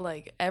lot. But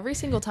like every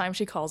single time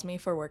she calls me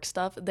for work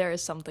stuff, there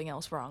is something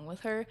else wrong with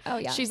her. Oh,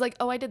 yeah. She's like,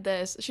 oh, I did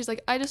this. She's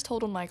like, I just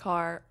totaled my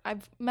car.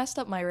 I've messed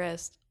up my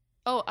wrist.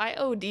 Oh, I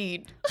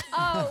OD'd.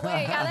 Oh,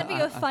 wait, yeah, that'd be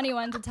a funny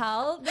one to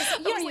tell.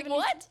 You don't like, even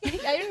what?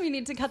 I don't even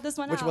need to cut this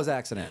one Which out. was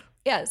accident.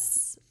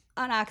 Yes,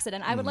 on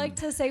accident. I would like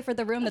to say for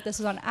the room that this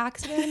was on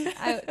accident.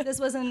 This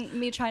wasn't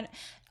me trying to...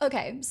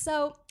 Okay,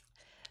 so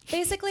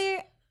basically,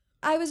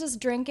 I was just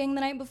drinking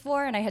the night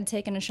before, and I had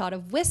taken a shot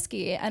of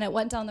whiskey, and it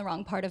went down the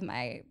wrong part of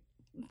my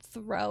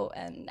throat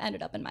and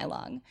ended up in my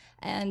lung.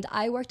 And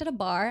I worked at a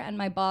bar, and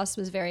my boss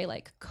was very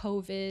like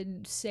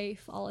COVID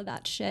safe, all of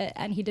that shit,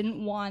 and he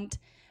didn't want...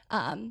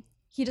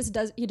 he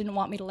didn't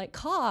want me to like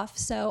cough.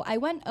 So I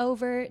went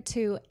over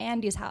to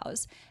Andy's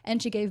house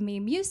and she gave me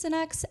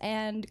Mucinex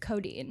and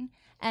codeine.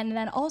 And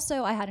then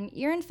also I had an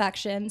ear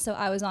infection. So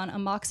I was on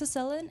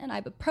amoxicillin and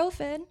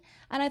ibuprofen.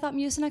 And I thought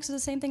Mucinex was the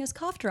same thing as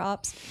cough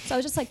drops. So I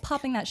was just like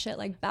popping that shit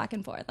like back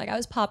and forth. Like I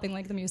was popping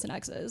like the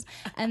Mucinexes.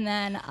 And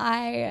then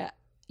I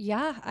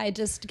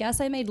just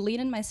guess I made lean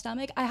in my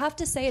stomach. I have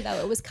to say, though,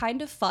 it was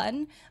kind of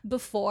fun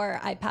before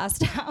I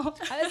passed out.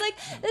 I was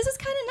like, this is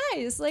kind of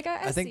nice. Like,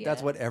 I think see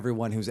that's it. what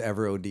everyone who's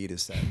ever OD'd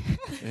has said.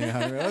 You know what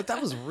I mean?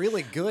 That was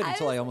really good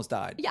until I almost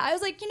died. Yeah, I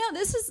was like,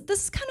 this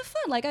is kind of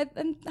fun. Like,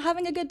 I'm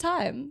having a good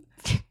time.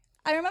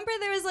 I remember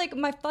there was like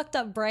my fucked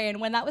up brain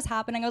when that was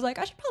happening. I was like,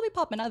 I should probably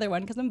pop another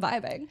one because I'm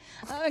vibing.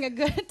 I'm having a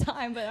good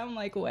time. But I'm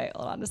like, wait,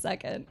 hold on a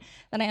second.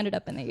 Then I ended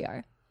up in the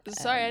ER.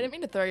 Sorry, I didn't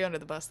mean to throw you under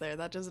the bus there.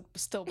 That just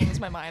still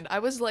blows my mind. I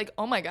was like,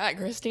 oh my God,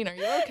 Christine, are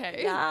you okay?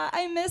 Yeah,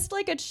 I missed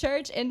like a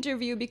church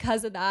interview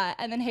because of that.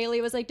 And then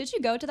Haley was like, did you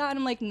go to that? And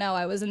I'm like, no,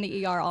 I was in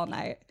the ER all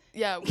night.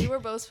 Yeah, we were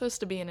both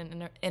supposed to be in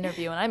an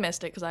interview, and I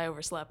missed it because I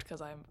overslept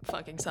because I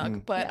fucking suck.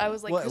 But I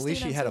was like, Well, at Christine,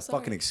 least she I'm had so a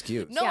fucking sorry.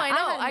 excuse. No, Yeah, I I know.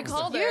 had an I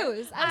called her.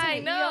 excuse. I was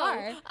in the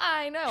ER.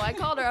 I know. I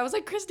called her. I was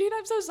like, Christine,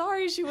 I'm so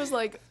sorry. She was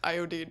like, I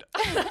OD'd.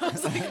 I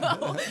was like,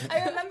 oh. I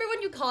remember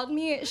when you called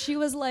me, she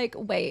was like,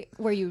 wait,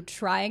 were you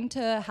trying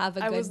to have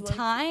a I good was like-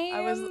 time?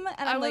 And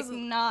I I'm like, was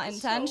not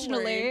so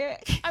intentionally. worried.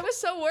 I was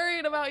so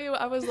worried about you.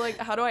 I was like,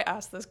 how do I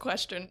ask this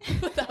question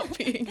without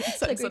being Like,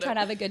 sensitive? were you trying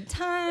to have a good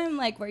time?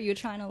 Like, were you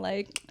trying to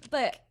like,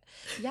 but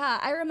yeah,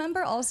 I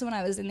remember also when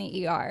I was in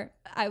the ER,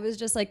 I was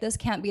just like, this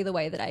can't be the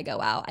way that I go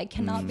out. I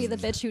cannot be the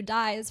bitch who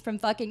dies from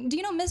fucking, do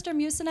you know Mr.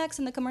 Mucinex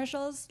in the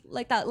commercials?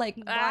 Like that, like,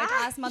 large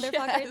ass motherfucker.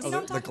 yes. You know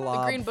what I'm the talking about?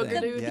 glob green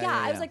booger thing. dude. Yeah,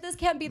 I was like, this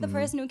can't be the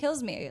person who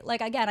kills me.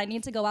 Like, again, I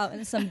need to go out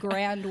in some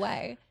grand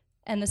way,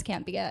 and this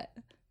can't be it.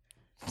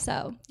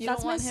 So You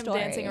that's don't want my him story.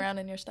 dancing around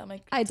in your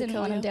stomach. I to didn't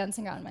kill want him you?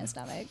 dancing around in my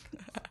stomach.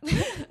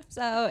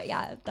 So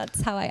yeah,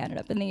 that's how I ended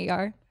up in the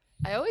ER.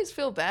 I always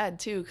feel bad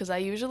too, because I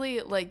usually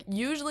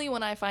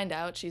when I find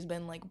out she's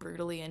been like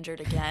brutally injured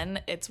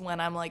again, it's when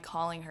I'm like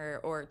calling her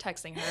or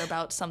texting her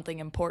about something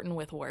important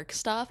with work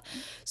stuff.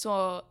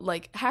 So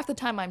like half the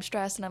time I'm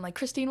stressed and I'm like,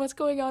 Christine, what's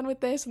going on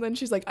with this? And then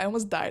she's like, I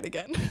almost died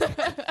again.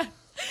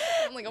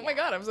 I'm like, oh my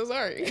God, I'm so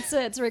sorry. It's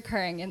a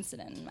recurring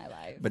incident in my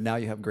life. But now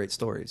you have great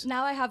stories.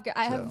 Now I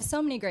have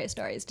so many great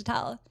stories to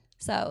tell.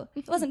 So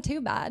it wasn't too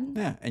bad.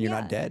 Yeah, and you're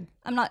not dead.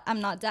 I'm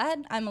not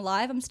dead. I'm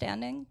alive. I'm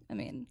standing. I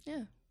mean,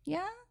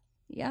 yeah.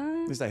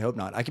 At least I hope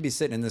not. I could be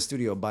sitting in the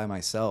studio by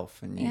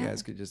myself, and you Yeah.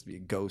 guys could just be a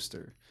ghost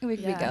or. We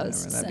could be Yeah.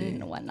 ghosts Whatever that'd be.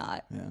 and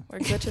whatnot. Yeah. We're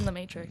glitching the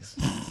matrix.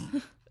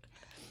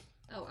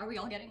 Oh, are we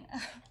all getting?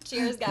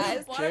 Cheers,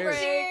 guys. Cheers.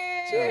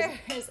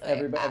 Cheers.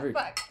 Everybody,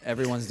 Fuck.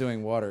 everyone's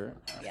doing water,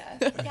 Yeah.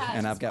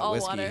 and I've got all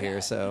whiskey water.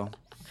 here, so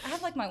I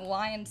have like my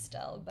wine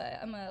still, but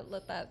I'm gonna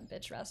let that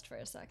bitch rest for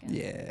a second.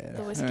 yeah.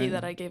 The whiskey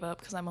that I gave up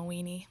because I'm a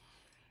weenie.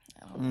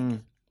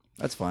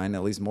 That's fine.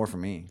 At least more for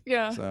me.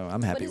 Yeah. So I'm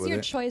What happy is with your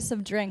it. choice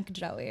of drink,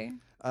 Joey?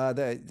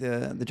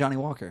 The Johnny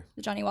Walker.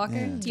 The Johnny Walker?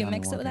 Yeah, Do you Johnny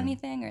mix it with Walker.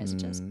 anything, or is it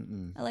just?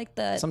 I like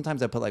the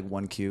Sometimes I put like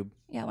 1 cube.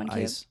 one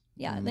cube. ice.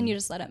 Yeah, then you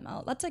just let it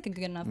melt. That's like a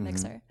good enough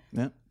mixer.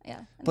 Yeah. Yeah. I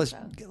think Plus, so.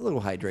 get a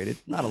little hydrated.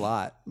 Not a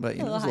lot, but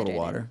you know, little just a little hydrated.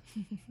 water.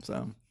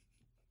 So,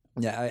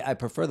 yeah, I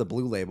prefer the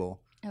Blue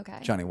Label Okay.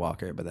 Johnny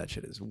Walker, but that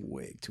shit is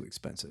way too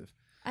expensive.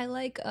 I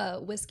like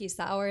whiskey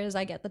sours.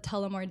 I get the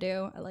Tullamore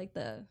Dew. I like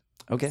the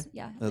Okay.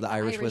 yeah. I The like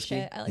Irish whiskey.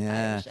 shit. I like yeah.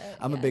 the Irish shit.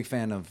 I'm a yeah. big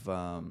fan of.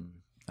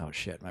 Oh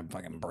shit, my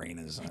fucking brain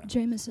is.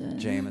 Jameson.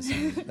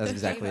 Jameson. That's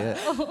exactly it.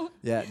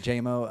 Yeah,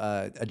 JMO,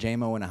 a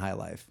JMO and a High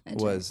Life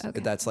was okay.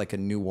 that's like a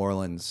New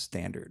Orleans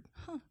standard,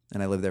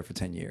 and I lived there for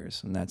 10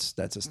 years, and that's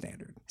a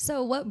standard.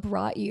 So, what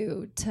brought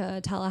you to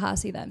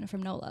Tallahassee then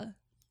from NOLA?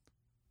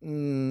 I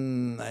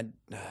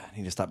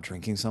need to stop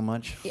drinking so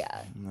much.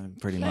 Yeah.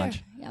 Pretty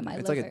much. Yeah, my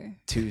It's liver. like a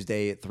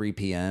Tuesday at 3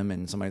 p.m.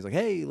 and somebody's like,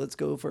 "Hey, let's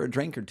go for a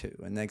drink or two."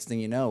 And next thing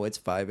you know, it's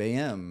 5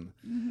 a.m.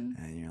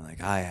 And you're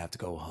like, "I have to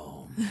go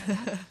home."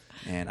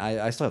 And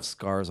I still have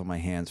scars on my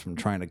hands from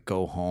trying to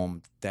go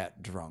home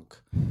that drunk,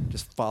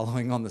 just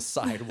following on the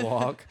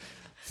sidewalk.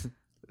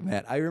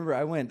 Man, I remember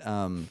I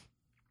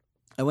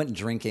went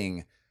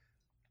drinking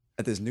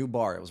at this new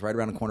bar. It was right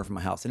around the corner from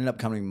my house. It ended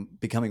up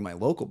becoming my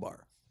local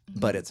bar,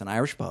 but it's an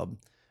Irish pub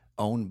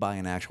owned by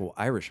an actual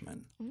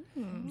Irishman.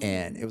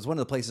 And it was one of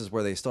the places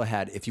where they still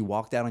had, if you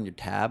walked out on your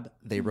tab,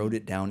 they wrote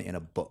it down in a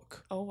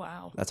book. Oh,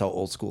 wow. That's how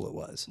old school it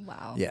was.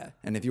 Wow. Yeah.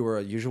 And if you were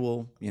a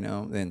usual,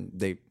 then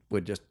they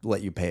would just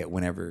let you pay it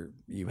whenever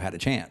you had a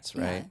chance,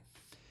 right?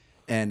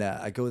 And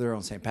I go there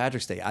on St.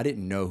 Patrick's Day. I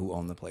didn't know who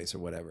owned the place or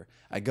whatever.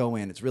 I go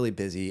in, it's really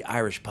busy,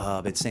 Irish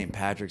pub, it's St.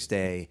 Patrick's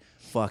Day.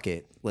 Fuck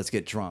it, let's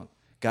get drunk.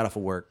 Got off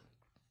of work,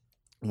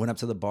 went up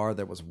to the bar.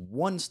 There was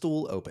one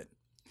stool open.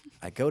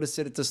 I go to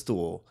sit at the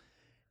stool,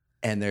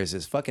 and there's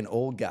this fucking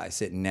old guy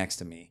sitting next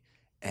to me.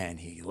 And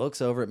he looks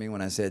over at me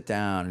when I sit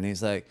down, and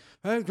he's like,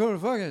 "Hey, go to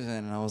fucking,"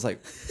 and I was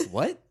like,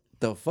 "What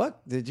the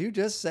fuck did you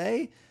just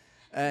say?"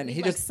 And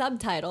he like just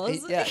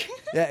subtitles. yeah,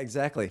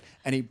 exactly.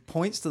 And he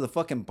points to the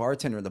fucking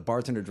bartender. The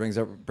bartender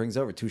brings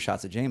over 2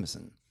 shots of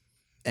Jameson,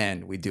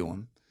 and we do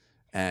them.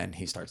 And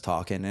he starts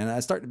talking, and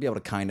I start to be able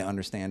to kind of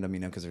understand him,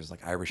 because there's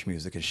like Irish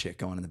music and shit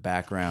going in the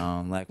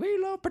background, like "We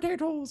love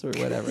potatoes" or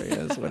whatever it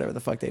is, whatever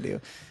the fuck they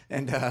do.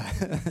 And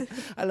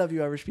I love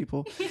you, Irish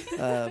people.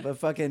 But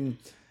fucking,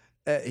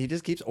 he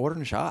just keeps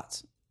ordering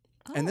shots.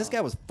 And this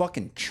guy was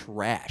fucking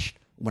trashed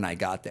when I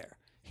got there.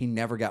 He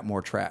never got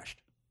more trashed.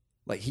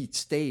 Like, he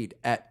stayed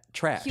at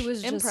trash. He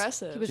was just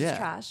Impressive. He was Yeah.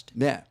 just trashed.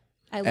 Yeah.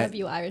 I love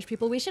you, Irish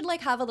people. We should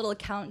like have a little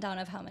countdown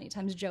of how many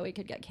times Joey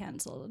could get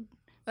canceled.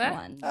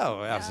 One.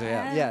 Oh, absolutely.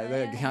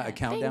 Yeah. The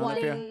countdown up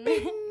here. Bing,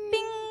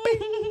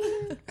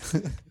 bing.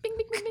 Bing, bing,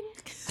 bing,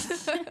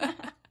 bing.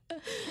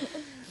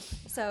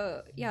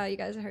 So yeah, you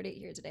guys heard it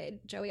here today.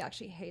 Joey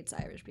actually hates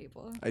Irish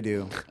people. I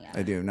do. Yeah.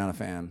 I do. Not a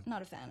fan.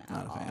 Not a fan. Not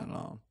at a fan all. at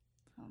all.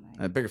 Oh my.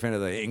 I'm a bigger fan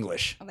of the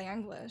English. The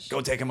English.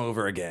 Go take him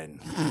over again.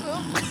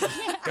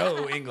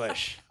 Go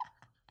English.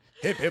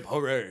 Hip hip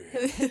hooray.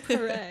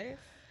 Hooray.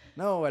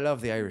 No, I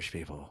love the Irish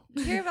people.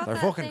 You hear about They're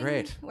that fucking thing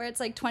great. where it's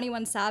like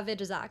 21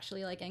 Savage is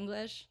actually like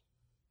English?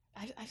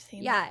 I've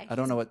seen Yeah. I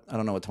don't know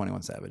what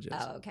 21 Savage is.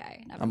 Oh,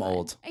 okay. Never I'm mind.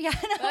 old. Yeah,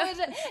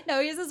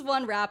 no, he's this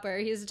one rapper.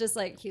 He's just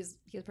like he's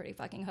pretty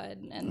fucking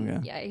hood, and Okay.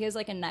 yeah, he has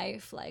like a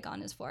knife like on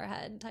his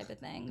forehead type of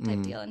thing, Mm-hmm.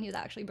 type deal, and he's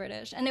actually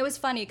British. And it was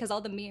funny because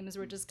all the memes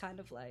were just kind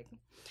of like,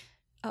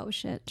 oh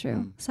shit,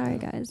 true. Sorry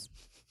guys.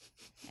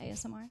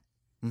 ASMR.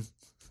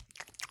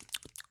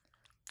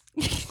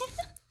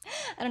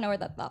 I don't know where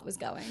that thought was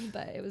going,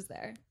 but it was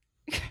there.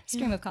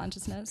 Stream of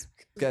consciousness.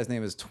 This guy's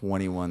name is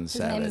 21 His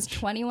Savage. name is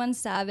 21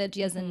 Savage.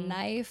 He has a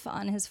knife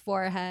on his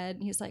forehead.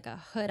 He's like a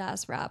hood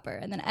ass rapper.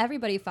 And then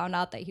everybody found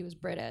out that he was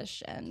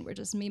British and were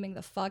just memeing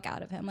the fuck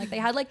out of him. Like they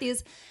had like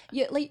these,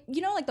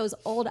 like those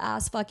old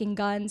ass fucking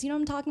guns. You know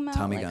what I'm talking about?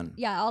 Tommy Like, gun.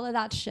 Yeah, all of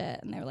that shit.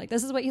 And they were like,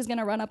 this is what he's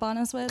gonna run up on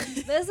us with.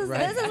 This is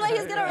what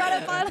he's gonna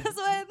run up on us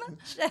with.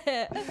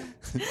 Shit.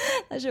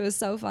 That shit was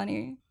so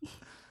funny.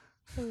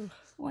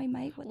 Oi,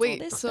 mate, what's all Wait,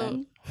 this so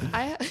then?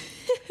 I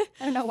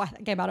I don't know why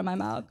that came out of my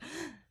mouth.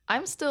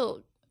 I'm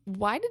still.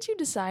 Why did you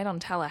decide on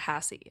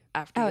Tallahassee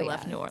after you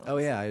left New Orleans? Oh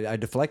yeah, I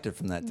deflected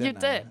from that.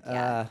 Didn't did,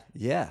 I?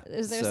 Yeah.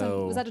 Is there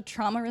was that a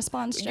trauma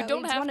response? You Joey?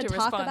 don't Do have wanna to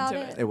talk respond about to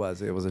it.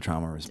 it. It was a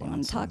trauma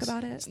response. talk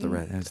about it? It's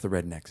the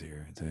rednecks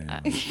here.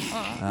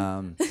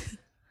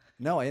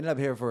 No, I ended up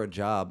here for a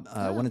job.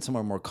 I wanted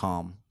somewhere more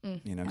calm,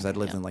 because I'd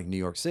lived in like New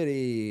York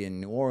City and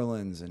New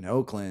Orleans and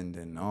Oakland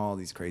and all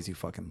these crazy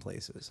fucking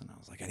places. And I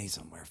was like, I need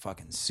somewhere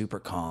fucking super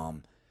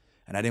calm.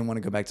 And I didn't want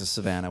to go back to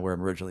Savannah, where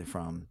I'm originally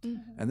from.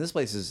 And this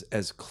place is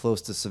as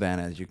close to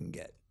Savannah as you can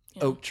get.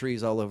 Yeah. Oak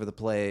trees all over the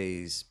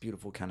place,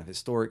 beautiful kind of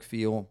historic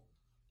feel.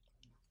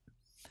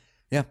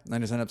 Yeah, I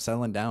just ended up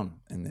settling down.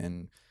 And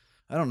then,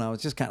 I don't know, I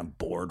was just kind of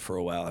bored for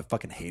a while. I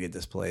fucking hated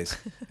this place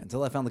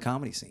until I found the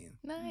comedy scene.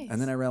 Nice.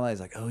 And then I realized,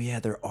 like, oh yeah,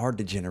 there are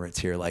degenerates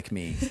here like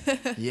me.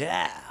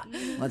 Yeah,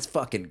 let's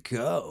fucking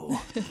go.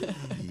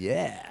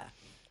 Yeah.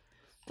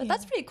 But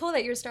that's pretty cool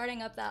that you're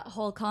starting up that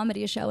whole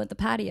comedy show at the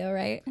patio,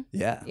 right?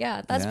 Yeah.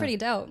 Yeah, that's pretty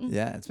dope.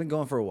 Yeah, it's been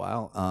going for a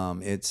while.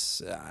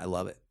 I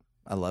love it.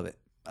 I love it.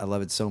 I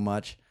love it so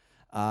much.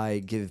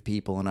 I give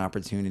people an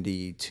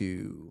opportunity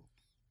to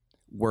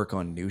work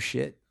on new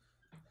shit,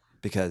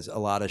 because a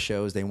lot of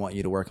shows, they want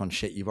you to work on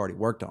shit you've already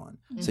worked on,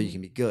 so you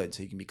can be good,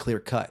 so you can be clear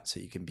cut, so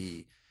you can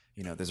be,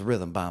 there's a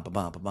rhythm, bam, bam,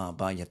 bam, bam,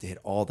 bam. You have to hit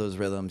all those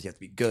rhythms. You have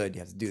to be good. You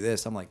have to do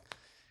this. I'm like,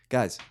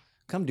 guys,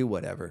 come do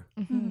whatever.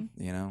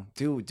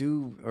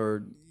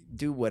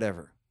 Do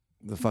whatever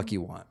the fuck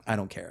you want. I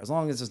don't care, as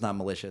long as it's not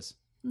malicious.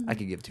 I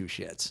could give two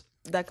shits.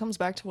 That comes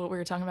back to what we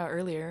were talking about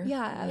earlier.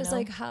 Yeah, I was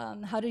like,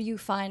 how do you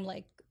find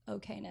like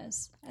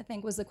okayness? I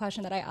think was the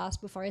question that I asked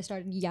before I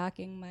started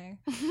yakking my.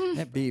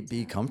 Yeah,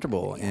 be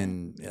comfortable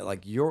in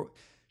like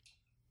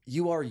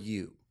you are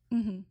you.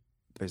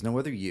 There's no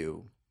other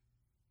you.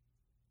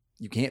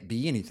 You can't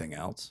be anything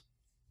else.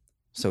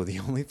 So the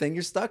only thing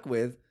you're stuck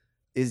with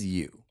is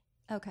you.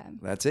 Okay.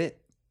 That's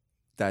it.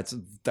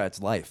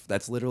 That's life.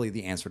 That's literally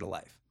the answer to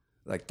life.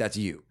 Like, that's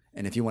you.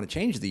 And if you want to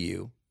change the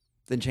you,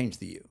 then change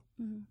the you.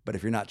 But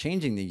if you're not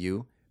changing the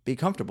you, be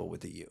comfortable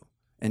with the you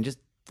and just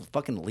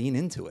fucking lean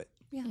into it.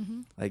 Yeah.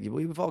 Like,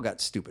 we've all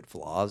got stupid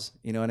flaws.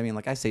 You know what I mean?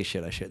 Like, I say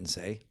shit I shouldn't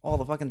say all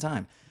the fucking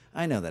time.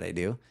 I know that I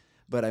do.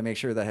 But I make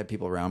sure that I have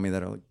people around me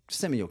that are like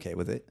semi-okay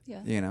with it. Yeah.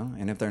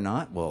 And if they're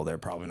not, well, they're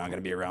probably not going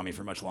to be around me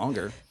for much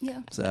longer.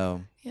 Yeah.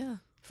 So. Yeah.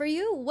 For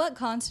you, what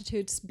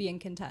constitutes being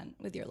content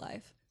with your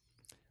life?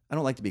 I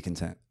don't like to be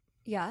content.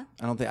 Yeah.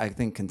 I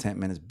think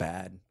contentment is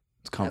bad.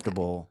 It's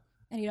comfortable.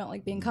 And you don't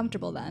like being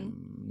comfortable then?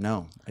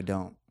 No, I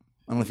don't.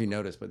 I don't know if you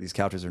noticed, but these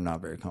couches are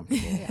not very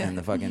comfortable. And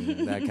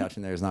that couch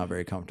in there is not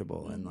very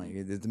comfortable. And like,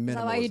 it's minimalism. Is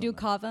that why you do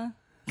kava?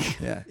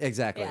 Yeah,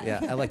 exactly. Yeah.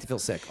 I like to feel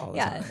sick all the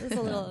time. Yeah, it's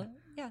a little,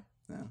 yeah.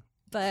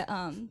 But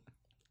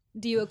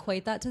do you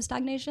equate that to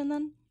stagnation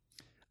then?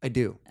 I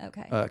do.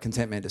 Okay.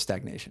 Contentment to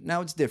stagnation.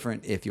 Now, it's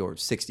different if you're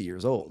 60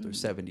 years old or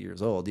 70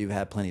 years old. You've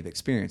had plenty of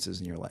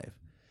experiences in your life.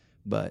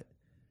 But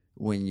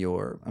when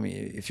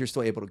if you're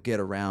still able to get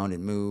around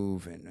and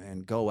move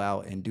and go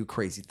out and do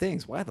crazy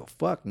things, why the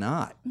fuck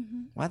not?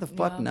 Why the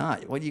fuck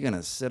not? What, are you going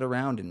to sit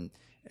around in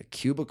a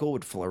cubicle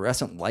with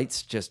fluorescent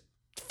lights just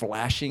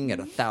flashing at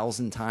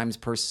 1,000 times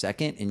per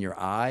second in your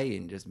eye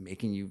and just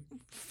making you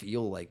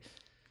feel like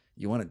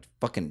you want to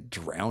fucking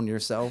drown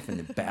yourself in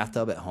the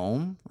bathtub at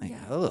home? Like,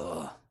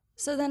 ugh.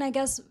 So then I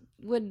guess,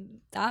 would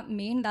that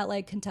mean that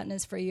like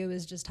contentness for you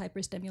is just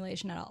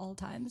hyperstimulation at all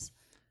times?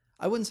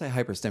 I wouldn't say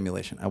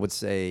hyperstimulation. I would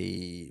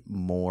say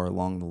more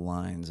along the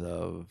lines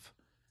of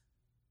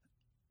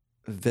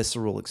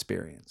visceral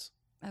experience.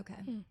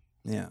 Okay.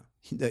 Yeah.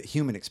 The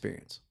human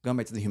experience. Going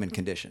back to the human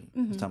condition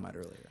I was talking about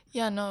earlier.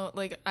 Yeah, no,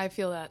 like I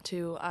feel that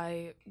too.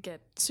 I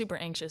get super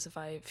anxious if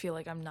I feel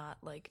like I'm not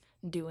like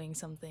doing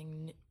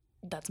something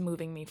that's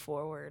moving me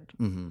forward.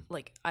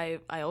 Like I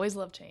always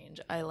love change.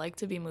 I like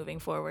to be moving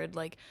forward.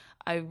 Like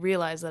I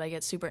realize that I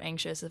get super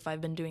anxious if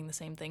I've been doing the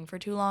same thing for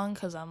too long,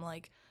 because I'm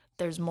like,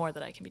 there's more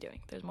that I can be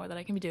doing. There's more that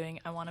I can be doing.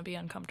 I want to be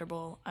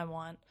uncomfortable. I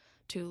want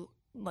to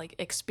like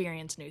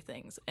experience new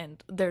things.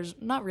 And there's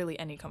not really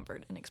any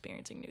comfort in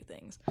experiencing new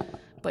things,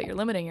 but you're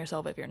limiting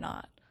yourself if you're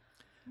not.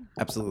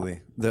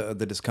 Absolutely. The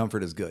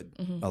discomfort is good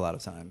a lot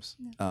of times.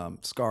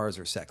 Scars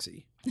are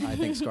sexy. I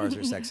think scars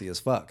are sexy as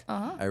fuck.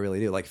 I really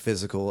do. Like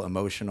physical,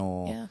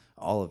 emotional,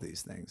 all of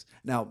these things.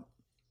 Now,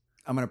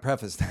 I'm going to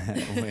preface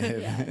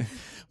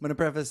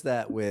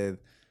that with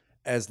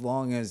as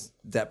long as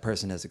that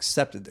person has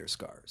accepted their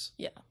scars.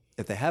 Yeah.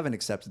 If they haven't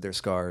accepted their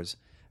scars,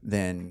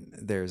 then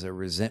there's a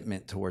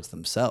resentment towards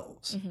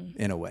themselves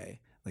in a way.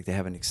 Like they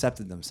haven't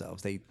accepted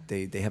themselves. They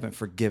haven't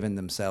forgiven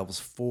themselves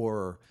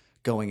for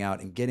going out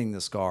and getting the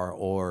scar,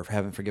 or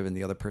haven't forgiven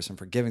the other person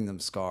for giving them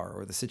the scar,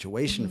 or the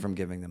situation from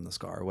giving them the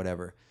scar, or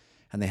whatever.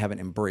 And they haven't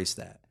embraced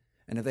that.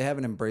 And if they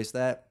haven't embraced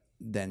that,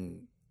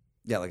 then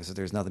yeah, like I said,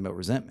 there's nothing but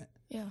resentment.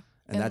 Yeah.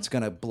 And that's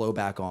going to blow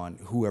back on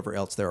whoever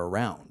else they're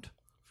around.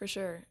 For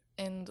sure.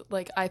 And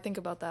like I think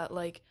about that,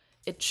 like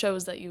it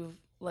shows that you've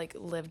like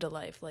lived a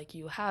life, like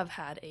you have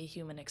had a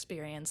human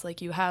experience,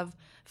 like you have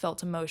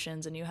felt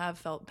emotions and you have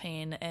felt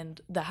pain,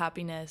 and the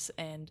happiness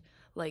and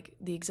like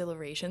the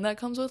exhilaration that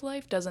comes with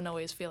life doesn't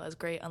always feel as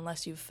great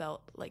unless you've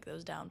felt like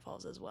those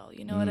downfalls as well.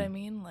 You know what I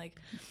mean? Like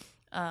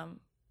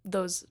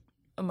those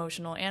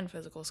emotional and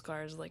physical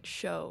scars like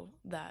show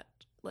that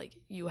like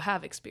you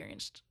have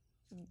experienced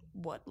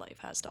what life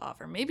has to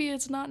offer. Maybe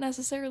it's not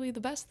necessarily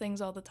the best things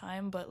all the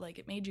time, but like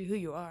it made you who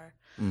you are.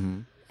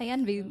 I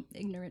envy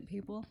ignorant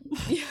people.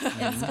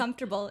 It's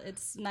comfortable.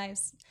 It's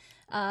nice.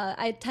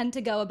 I tend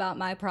to go about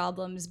my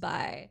problems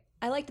by,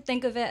 I like to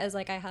think of it as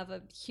like I have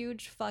a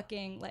huge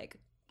fucking like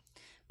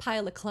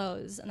pile of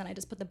clothes, and then I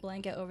just put the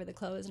blanket over the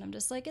clothes, and I'm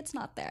just like, it's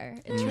not there.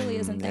 It truly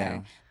isn't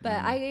there.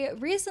 But I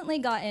recently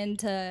got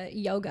into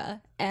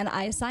yoga, and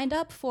I signed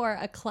up for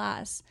a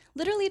class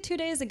literally 2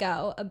 days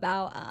ago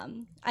about,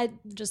 I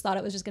just thought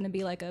it was just going to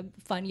be like a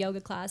fun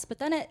yoga class, but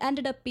then it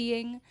ended up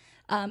being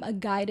a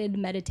guided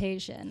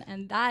meditation,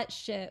 and that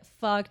shit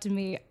fucked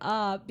me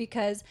up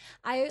because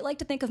I like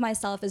to think of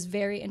myself as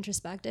very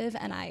introspective,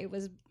 and I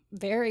was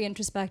very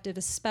introspective,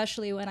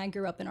 especially when I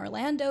grew up in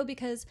Orlando,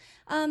 because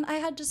I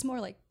had just more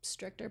like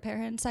stricter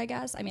parents, I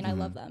guess. I mean, I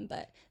love them,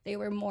 but they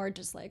were more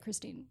just like,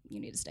 Christine,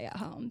 you need to stay at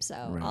home.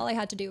 So all I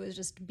had to do was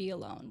just be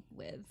alone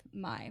with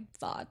my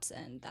thoughts,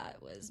 and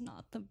that was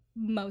not the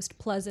most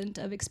pleasant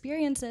of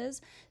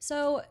experiences.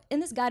 So in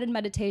this guided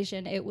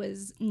meditation, it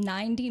was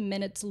 90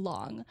 minutes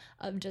long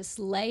of just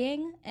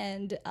laying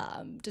and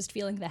just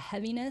feeling the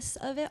heaviness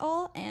of it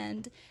all.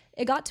 And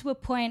it got to a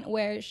point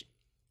where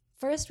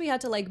first we had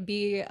to like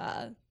be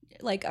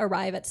like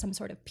arrive at some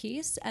sort of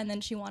peace, and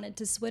then she wanted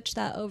to switch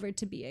that over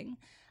to being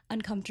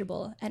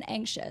uncomfortable and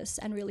anxious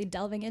and really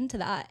delving into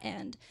that.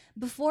 And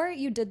before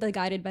you did the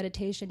guided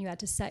meditation, you had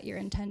to set your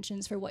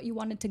intentions for what you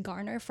wanted to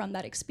garner from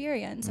that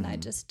experience. And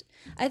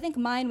I think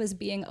mine was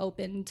being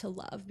open to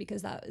love,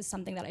 because that is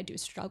something that I do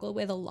struggle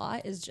with a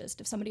lot, is just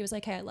if somebody was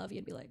like, hey, I love you,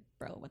 I'd be like,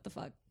 bro, what the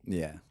fuck?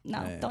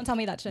 Don't tell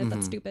me that shit.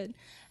 That's stupid.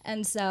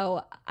 And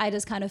so I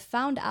just kind of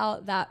found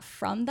out that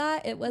from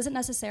that, it wasn't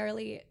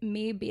necessarily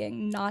me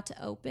being not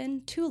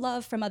open to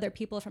love from other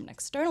people from an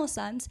external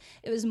sense.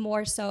 It was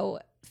more so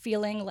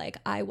feeling like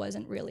I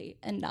wasn't really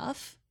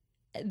enough.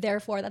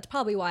 Therefore, that's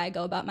probably why I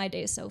go about my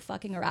days so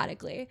fucking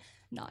erratically.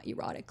 Not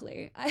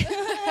erotically.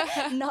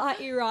 Not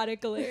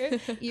erotically.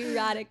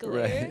 Erratically.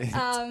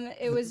 Right.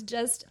 It was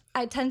just,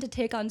 I tend to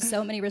take on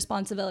so many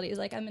responsibilities.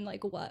 Like I'm in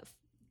like, what,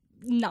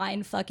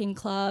 9 fucking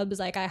clubs.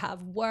 Like I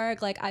have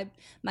work. Like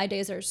my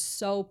days are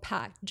so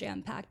packed,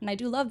 jam-packed. And I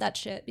do love that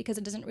shit because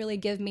it doesn't really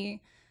give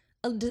me,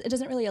 it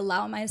doesn't really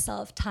allow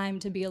myself time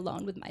to be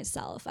alone with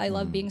myself. I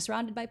love being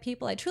surrounded by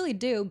people. I truly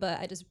do, but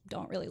I just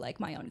don't really like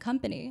my own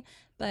company.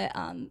 But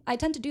I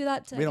tend to do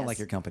that to, We don't like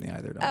your company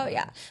either, don't Oh, we?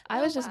 yeah.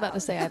 I was just about to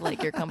say I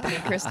like your company,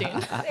 Christine.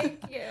 Thank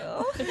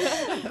you.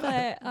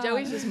 But,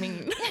 Joey's just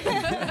mean.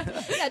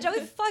 yeah,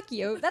 Joey, fuck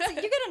you. You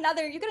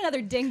get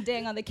another ding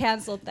ding on the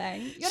cancel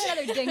thing. You get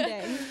another ding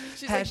ding.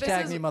 She's like,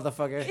 Hashtag me,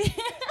 motherfucker.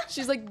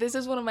 she's like, this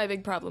is one of my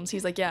big problems.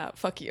 He's like, yeah,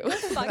 fuck you.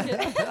 Fuck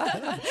it.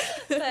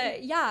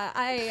 But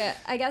yeah,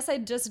 I guess I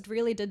just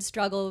really did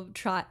struggle,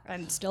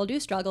 and still do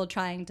struggle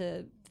trying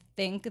to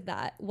think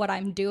that what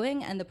I'm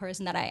doing and the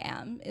person that I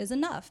am is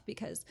enough,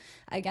 because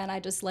again, I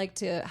just like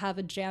to have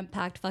a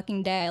jam-packed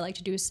fucking day. I like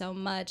to do so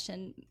much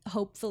and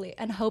hope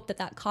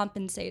that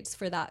compensates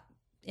for that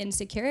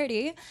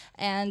insecurity.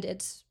 And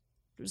it's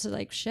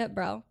like, shit,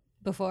 bro.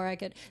 Before I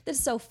could, this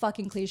is so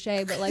fucking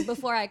cliche, but like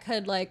before I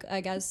could like,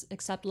 I guess,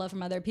 accept love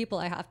from other people,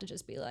 I have to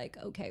just be like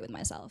okay with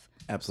myself.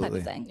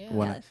 Absolutely. Type of thing.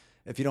 Yeah.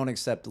 If you don't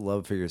accept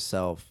love for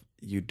yourself,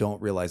 you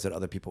don't realize that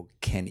other people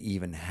can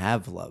even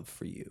have love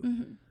for you.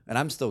 And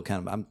I'm still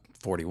I'm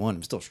 41.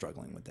 I'm still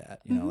struggling with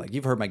that. You know, like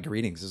you've heard my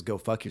greetings is go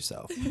fuck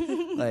yourself.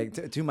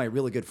 Like to my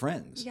really good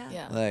friends.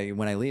 Yeah. Like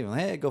when I leave, I'm like,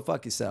 hey, go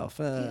fuck yourself.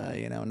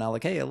 You know, not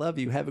like, hey, I love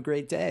you. Have a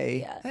great day.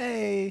 Yeah.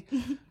 Hey.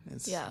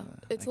 It's,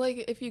 It's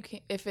like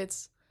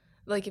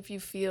if you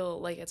feel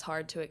like it's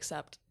hard to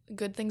accept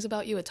good things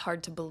about you, it's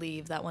hard to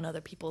believe that when other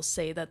people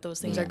say that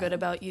those things are good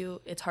about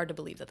you, it's hard to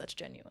believe that that's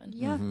genuine.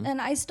 Yeah. And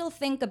I still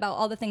think about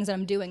all the things that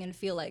I'm doing and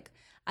feel like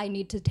I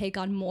need to take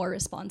on more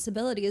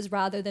responsibilities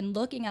rather than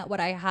looking at what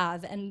I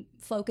have and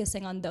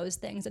focusing on those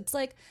things. It's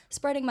like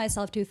spreading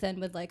myself too thin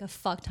with like a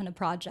fuck ton of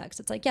projects.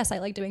 It's like, yes, I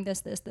like doing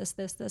this,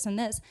 and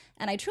this.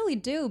 And I truly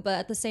do, but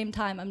at the same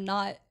time, I'm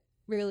not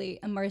really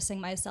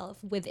immersing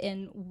myself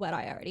within what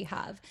I already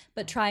have,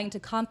 but trying to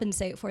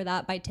compensate for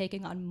that by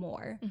taking on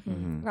more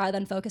rather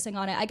than focusing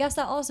on it. I guess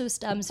that also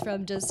stems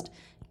from just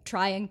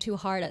trying too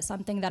hard at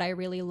something that I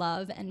really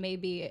love and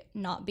maybe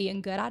not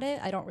being good at it.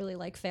 I don't really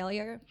like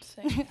failure.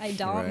 I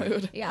don't.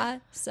 Right. Yeah.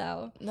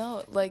 So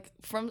No, like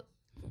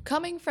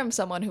coming from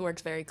someone who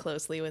works very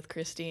closely with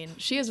Christine,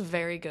 she is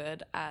very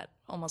good at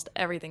almost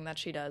everything that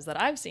she does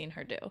that I've seen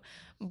her do.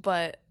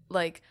 But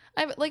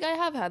I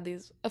have had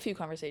a few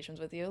conversations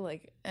with you,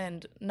 like,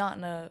 and not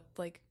in a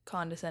like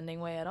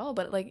condescending way at all,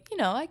 but like, you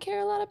know, I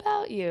care a lot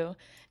about you,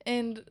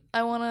 and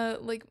I want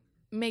to like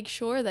make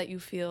sure that you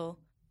feel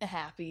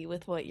happy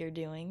with what you're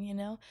doing, you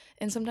know?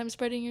 And sometimes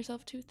spreading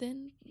yourself too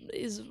thin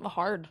is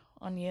hard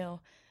on you.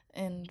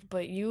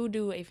 But you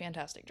do a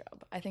fantastic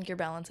job. I think you're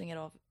balancing it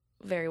all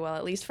very well,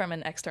 at least from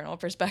an external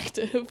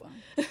perspective.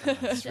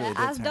 It's really good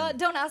timing.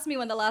 Don't ask me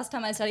when the last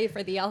time I studied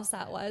for the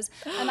LSAT was.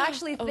 I'm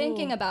actually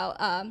thinking about,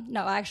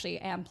 no, I actually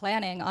am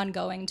planning on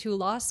going to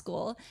law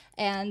school.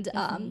 And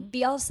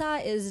the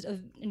LSAT is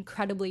an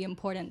incredibly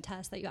important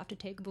test that you have to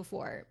take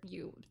before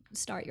you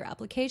start your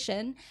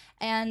application.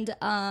 And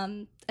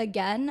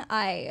again,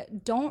 I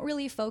don't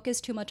really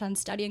focus too much on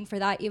studying for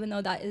that, even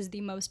though that is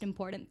the most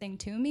important thing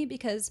to me,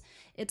 because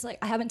it's like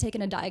I haven't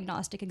taken a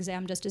diagnostic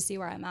exam just to see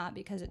where I'm at,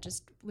 because it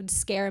just would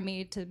scare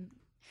me to.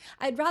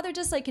 I'd rather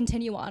just like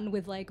continue on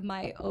with like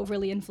my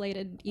overly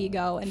inflated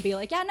ego and be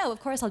like, yeah, no, of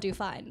course I'll do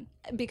fine,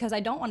 because I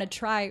don't want to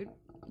try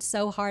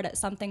so hard at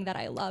something that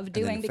I love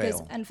doing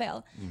and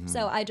fail.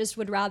 So I just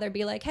would rather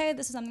be like, hey,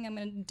 this is something I'm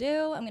going to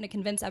do. I'm going to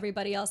convince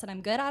everybody else that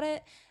I'm good at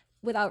it,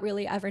 without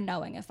really ever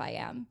knowing if I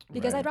am,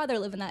 because I'd rather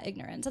live in that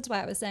ignorance. That's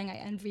why I was saying I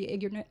envy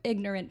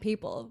ignorant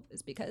people,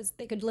 is because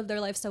they could live their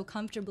life so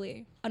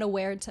comfortably,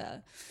 unaware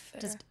to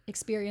just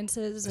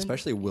experiences,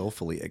 especially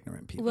willfully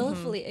ignorant people.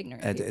 Willfully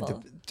ignorant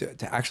people.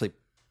 To actually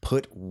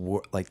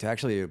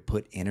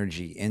put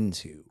energy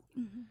into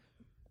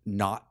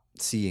not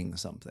seeing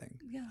something.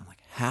 Yeah. I'm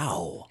like,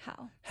 how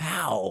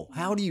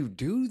do you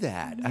do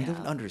that? I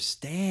don't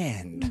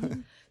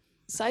understand.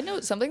 Side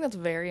note, something that's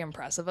very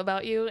impressive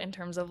about you in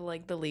terms of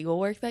like the legal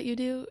work that you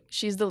do.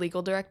 She's the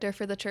legal director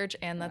for the church,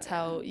 and that's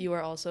how you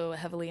are also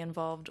heavily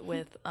involved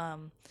with.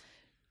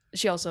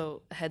 She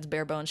also heads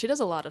Bare Bones. She does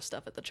a lot of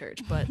stuff at the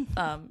church, but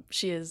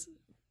she is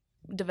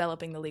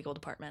developing the legal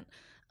department.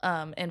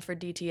 And for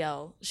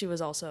DTL, she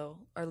was also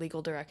our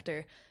legal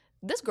director.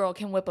 This girl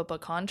can whip up a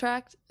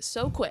contract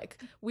so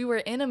quick. We were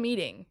in a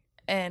meeting.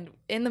 And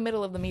in the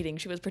middle of the meeting,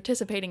 she was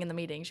participating in the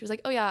meeting. She was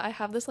like, oh, yeah, I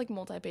have this, like,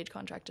 multi-page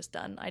contract just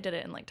done. I did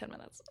it in, like, 10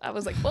 minutes. I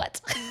was like, what?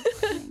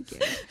 Thank you.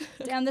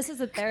 Damn, this is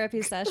a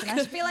therapy session.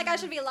 I feel like I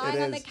should be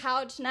lying on the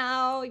couch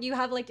now. You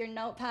have, like, your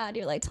notepad.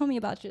 You're like, tell me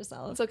about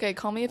yourself. It's okay.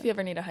 Call me if you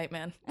ever need a hype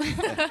man.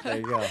 There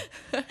you go.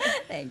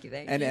 Thank you.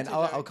 And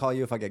I'll call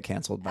you if I get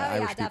canceled by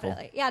Irish people.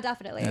 Yeah,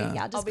 definitely.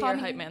 Yeah, just I'll be call your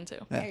me. hype man, too.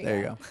 There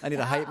you go. I need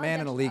a hype man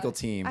and a legal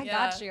team. I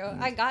got you.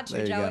 I got you,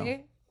 There you go.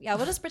 Joey. Yeah,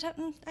 we'll just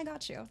pretend I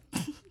got you.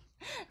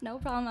 No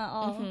problem at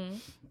all.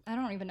 I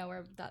don't even know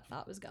where that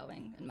thought was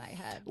going in my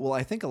head. Well,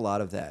 I think a lot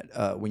of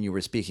that, when you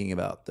were speaking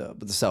about the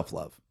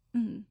self-love,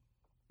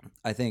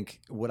 I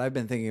think what I've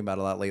been thinking about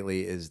a lot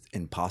lately is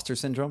imposter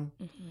syndrome.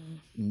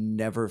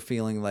 Never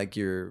feeling like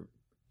you're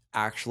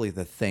actually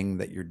the thing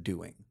that you're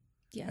doing.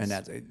 Yes. And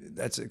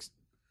that's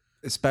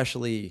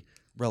especially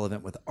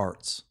relevant with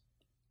arts,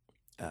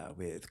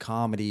 with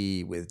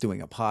comedy, with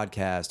doing a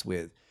podcast,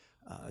 with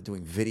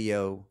doing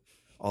video,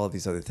 all of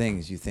these other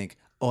things. You think,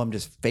 oh, I'm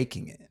just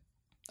faking it.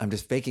 And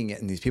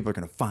these people are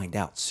going to find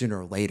out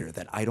sooner or later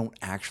that I don't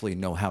actually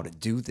know how to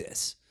do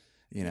this,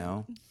 you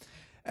know?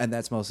 And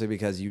that's mostly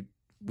because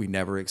we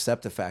never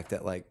accept the fact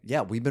that, like,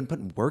 yeah, we've been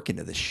putting work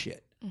into this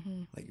shit.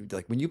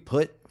 Like when you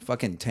put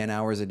fucking 10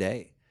 hours a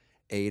day,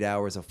 8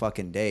 hours a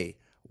fucking day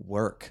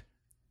work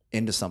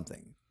into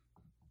something,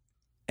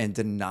 and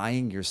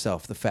denying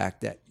yourself the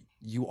fact that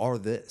you are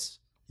this,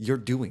 you're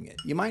doing it.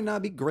 You might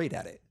not be great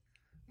at it,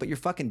 but you're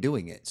fucking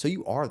doing it. So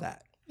you are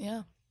that.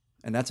 Yeah.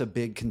 And that's a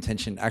big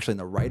contention actually in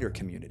the writer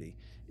community,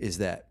 is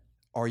that,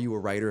 are you a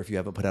writer if you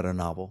haven't put out a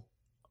novel?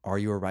 Are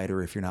you a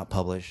writer if you're not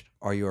published?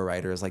 Are you a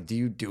writer? It's like, do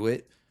you do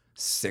it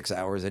 6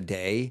 hours a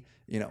day?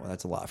 You know,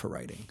 that's a lot for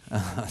writing.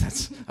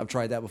 I've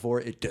tried that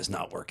before. It does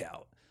not work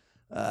out.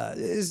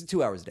 It's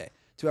 2 hours a day.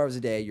 2 hours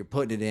a day, you're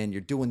putting it in, you're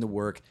doing the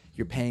work,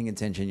 you're paying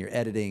attention, you're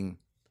editing.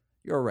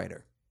 You're a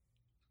writer.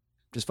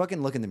 Just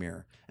fucking look in the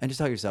mirror and just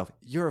tell yourself,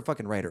 you're a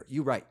fucking writer.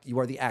 You write. You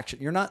are the action.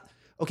 You're not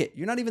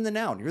even the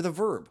noun. You're the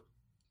verb.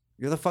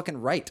 You're the fucking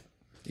right.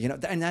 You know,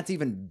 and that's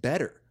even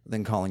better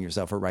than calling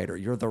yourself a writer.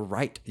 You're the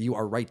right. You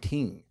are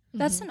writing.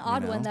 That's an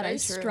odd one that Very I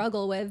true.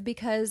 struggle with,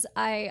 because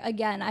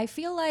I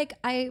feel like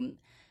I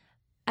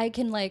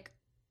can like,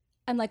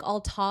 I'm like,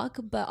 I'll talk,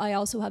 but I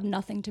also have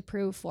nothing to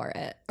prove for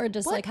it, or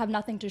just like have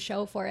nothing to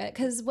show for it.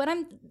 Because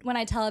when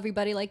I tell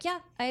everybody like, yeah,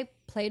 I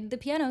played the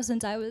piano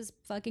since I was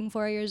fucking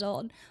 4 years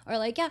old, or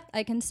like, yeah,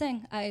 I can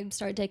sing. I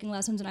started taking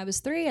lessons when I was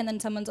 3, and then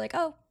someone's like,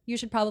 oh, you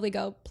should probably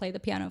go play the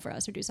piano for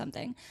us or do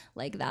something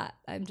like that.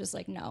 I'm just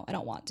like, no, I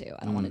don't want to.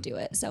 I don't want to do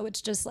it. So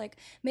it's just like,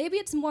 maybe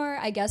it's more,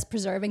 I guess,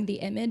 preserving the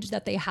image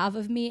that they have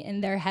of me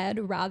in their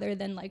head rather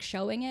than like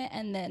showing it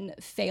and then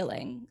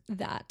failing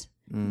that.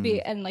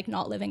 And like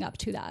not living up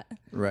to that,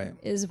 Right.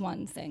 is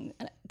one thing.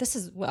 And this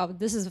is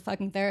a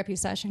fucking therapy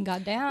session.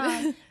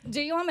 Goddamn. Do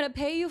you want me to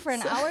pay you for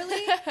an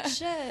hourly?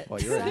 Shit. Well,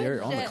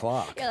 you're on the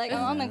clock. Yeah, like I'm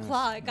on the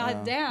clock.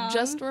 Goddamn.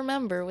 Just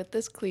remember with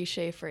this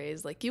cliche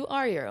phrase, like, you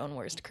are your own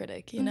worst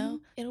critic, you know?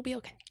 It'll be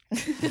okay.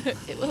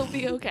 It will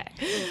be okay.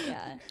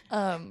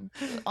 yeah.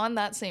 On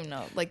that same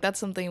note, like,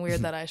 that's something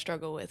weird that I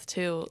struggle with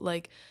too.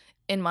 Like,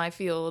 in my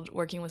field,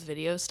 working with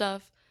video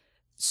stuff,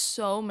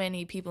 so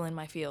many people in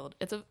my field.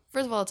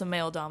 First of all, it's a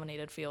male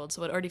dominated field,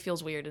 so it already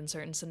feels weird in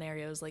certain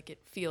scenarios. Like, it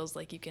feels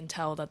like you can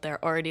tell that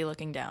they're already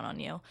looking down on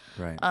you.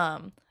 Right.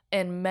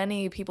 And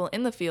many people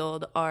in the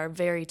field are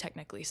very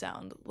technically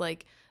sound.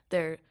 Like,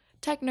 they're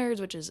tech nerds,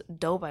 which is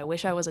dope. I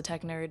wish I was a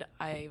tech nerd.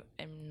 I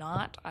am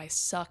not. I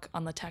suck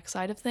on the tech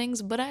side of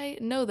things, but I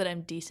know that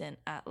I'm decent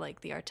at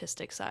like the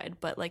artistic side.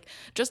 But like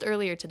just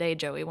earlier today,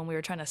 Joey, when we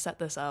were trying to set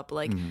this up,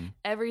 like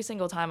every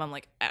single time I'm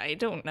like, I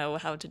don't know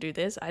how to do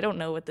this. I don't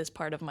know what this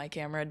part of my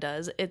camera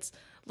does. It's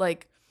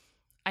like,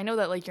 I know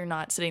that like you're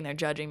not sitting there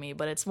judging me,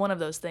 but it's one of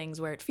those things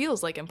where it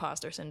feels like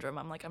imposter syndrome.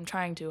 I'm like, I'm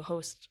trying to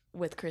host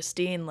with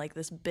Christine like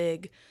this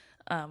big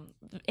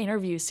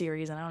interview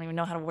series, and I don't even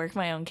know how to work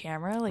my own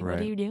camera. Like, what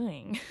are you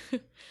doing?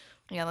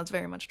 Yeah, that's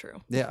very much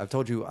true. Yeah, I've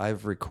told you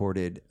I've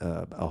recorded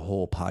a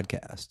whole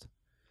podcast,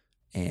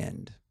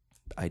 and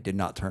I did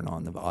not turn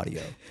on the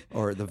audio,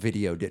 or the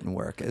video didn't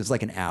work. It was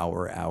like an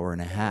hour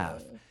and a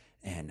half,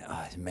 and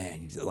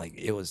man, like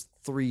it was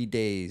 3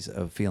 days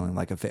of feeling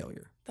like a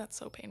failure. That's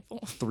so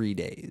painful. 3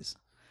 days.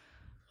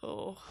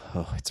 Oh,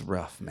 it's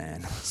rough,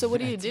 man. So what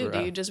do you do?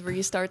 Do you just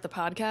restart the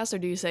podcast, or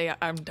do you say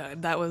I'm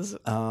done? That was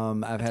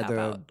I've had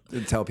to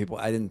tell people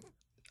I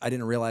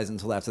didn't realize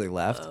until after they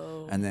left,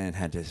 and then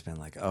had just been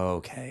like,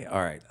 okay, all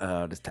right,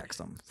 just text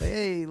them, say,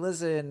 hey,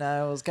 listen,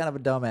 I was kind of a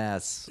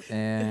dumbass,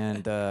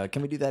 and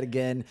can we do that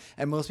again?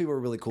 And most people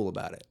were really cool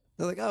about it.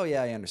 They're like, oh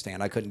yeah, I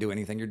understand. I couldn't do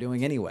anything you're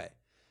doing anyway,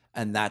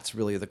 and that's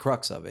really the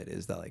crux of it,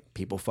 is that like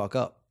people fuck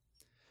up,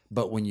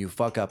 but when you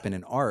fuck up in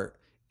an art,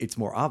 it's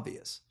more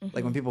obvious.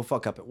 Like when people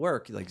fuck up at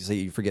work, like say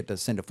you forget to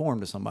send a form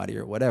to somebody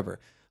or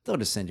whatever, they'll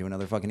just send you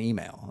another fucking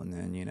email. And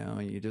then, you know,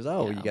 you just,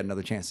 you got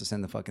another chance to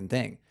send the fucking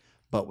thing.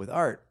 But with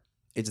art,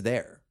 it's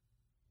there.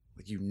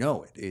 Like, you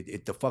know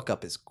it. The fuck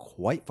up is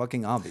quite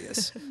fucking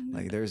obvious.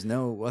 Like there's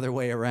no other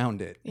way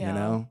around it, you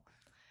know?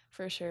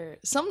 For sure.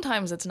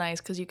 Sometimes it's nice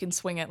because you can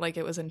swing it like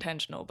it was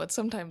intentional, but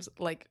sometimes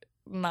like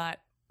not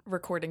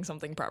recording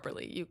something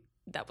properly,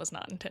 that was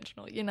not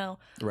intentional, you know?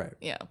 Right.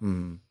 Yeah.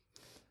 Mm-hmm.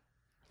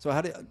 So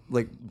how do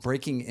like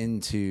breaking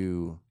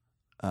into,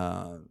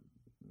 I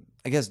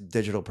guess,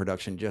 digital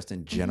production just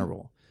in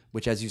general,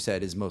 which, as you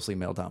said, is mostly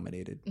male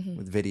dominated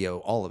with video,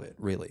 all of it,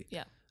 really.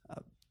 Yeah.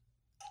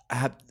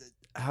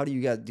 How do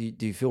you guys, do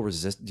you feel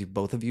do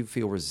both of you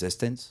feel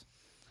resistance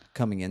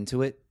coming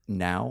into it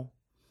now?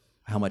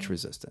 How much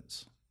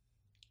resistance?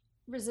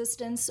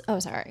 Resistance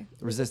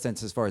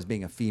as far as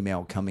being a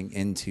female coming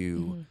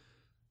into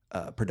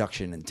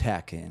production and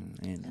tech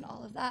and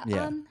all of that.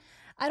 Yeah.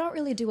 I don't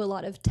really do a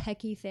lot of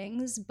techie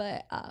things,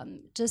 but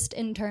just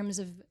in terms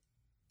of,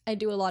 I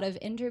do a lot of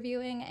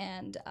interviewing,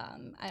 and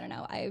I don't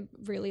know, I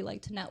really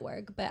like to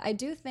network, but I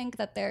do think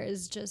that there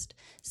is just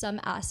some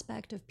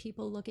aspect of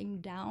people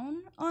looking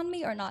down on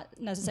me or not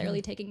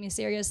necessarily taking me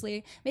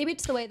seriously. Maybe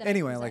it's the way that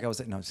anyway, like I was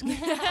saying, no, just kidding.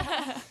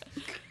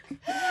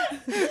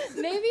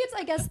 Maybe it's,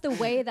 I guess, the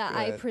way that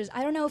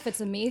I don't know if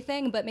it's a me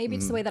thing, but maybe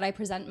it's the way that I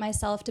present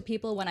myself to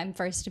people when I'm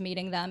first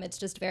meeting them. It's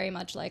just very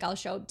much like I'll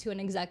show up to an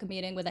exec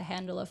meeting with a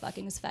handle of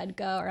fucking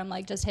Svedka, or I'm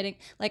like just hitting,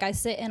 like I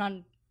sit in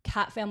on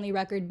Cat Family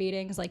record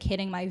meetings, like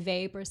hitting my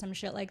vape or some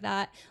shit like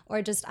that,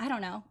 or just, I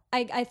don't know.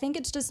 I think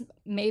it's just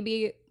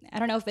maybe, I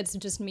don't know if it's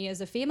just me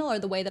as a female or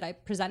the way that I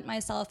present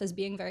myself as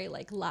being very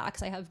like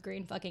lax. I have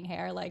green fucking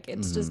hair. Like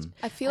it's just,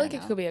 I feel like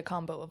it could be a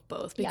combo of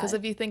both, because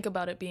if you think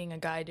about it being a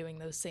guy doing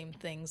those same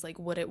things, like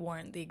would it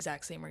warrant the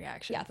exact same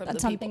reaction? Yeah, from that's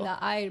the something people?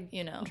 that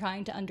I'm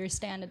trying to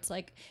understand. It's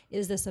like,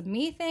 is this a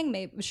me thing?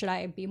 Maybe should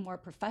I be more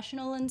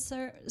professional in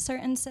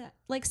certain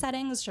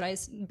settings? Should I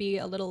be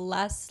a little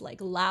less like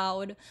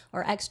loud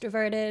or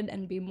extroverted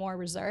and be more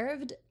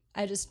reserved?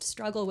 I just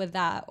struggle with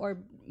that, or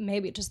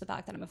maybe it's just the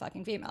fact that I'm a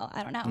fucking female.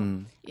 I don't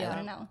know. I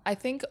don't know. I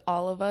think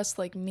all of us,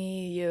 like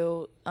me,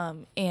 you,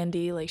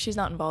 Andy, like she's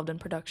not involved in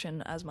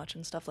production as much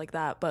and stuff like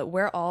that, but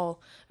we're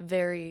all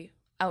very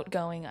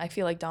outgoing. I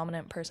feel like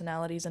dominant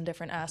personalities in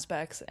different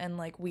aspects, and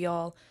like we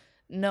all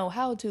know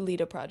how to lead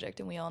a project,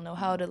 and we all know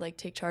how to like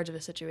take charge of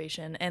a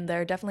situation. And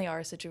there definitely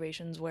are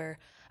situations where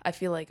I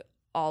feel like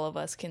all of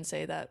us can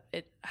say that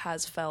it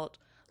has felt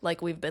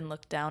like we've been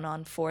looked down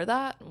on for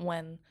that,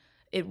 when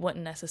it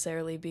wouldn't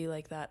necessarily be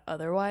like that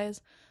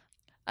otherwise.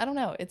 I don't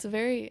know. It's a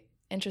very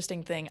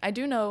interesting thing. I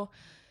do know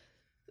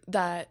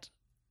that,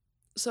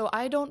 so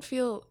I don't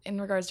feel, in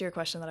regards to your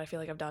question, that I feel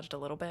like I've dodged a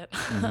little bit.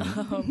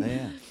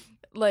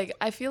 Like,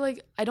 I feel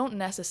like I don't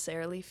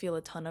necessarily feel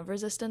a ton of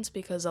resistance,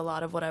 because a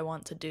lot of what I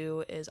want to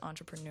do is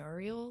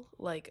entrepreneurial.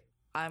 Like,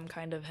 I'm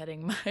kind of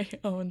heading my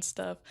own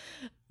stuff.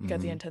 Got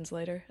the intense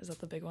lighter. Is that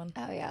the big one?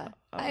 Oh yeah.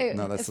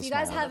 No, that's if the you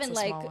guys small one. haven't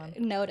That's the small one. like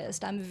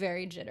noticed, I'm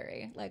very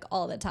jittery, like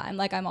all the time.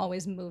 Like I'm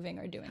always moving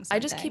or doing something. I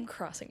just keep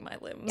crossing my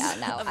limbs. Yeah,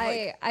 no.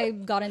 I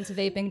got into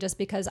vaping just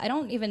because I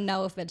don't even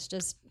know if it's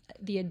just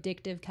the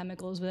addictive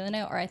chemicals within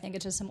it, or I think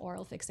it's just some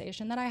oral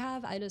fixation that I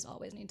have. I just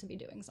always need to be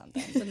doing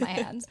something with my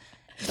hands.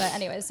 But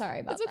anyway,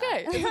 sorry about It's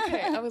okay. that. It's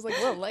okay. I was like,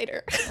 whoa,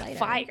 lighter.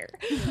 Fire.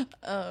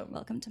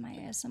 Welcome to my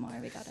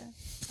ASMR.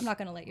 I'm not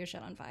gonna light your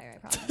shit on fire,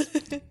 I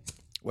promise.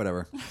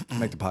 Whatever.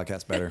 Make the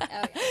podcast better.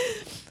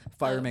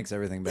 Fire makes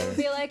everything better.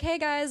 Be like, hey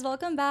guys,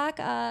 welcome back.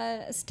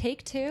 It's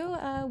take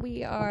 2.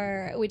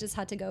 We just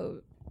had to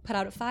go put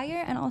out a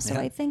fire, and also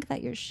I think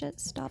that your shit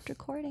stopped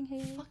recording,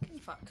 Haley. Fucking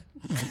fuck.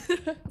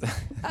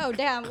 Oh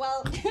damn.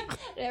 Well,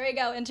 there we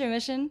go.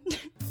 Intermission.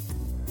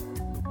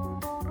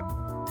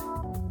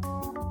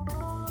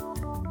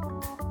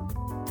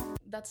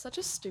 That's such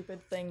a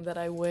stupid thing that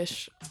I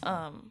wish,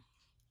 I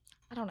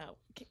don't know,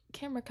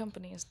 camera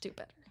companies do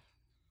better.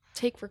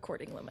 Take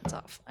recording limits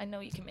off. I know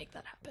you can make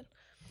that happen.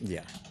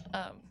 Yeah.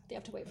 They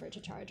have to wait for it to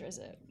charge, or is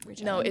it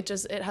return? No, it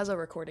has a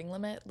recording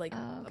limit. Like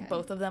okay.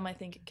 both of them, I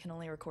think, can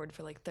only record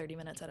for like 30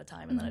 minutes at a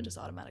time, and then it just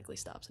automatically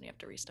stops, and you have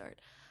to restart.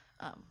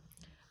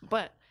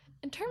 But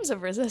in terms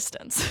of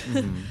resistance,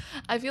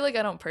 I feel like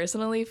I don't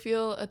personally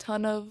feel a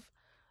ton of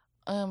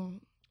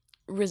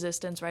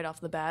resistance right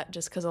off the bat,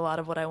 just because a lot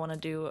of what I want to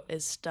do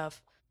is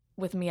stuff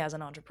with me as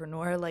an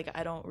entrepreneur. Like,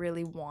 I don't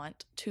really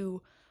want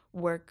to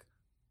work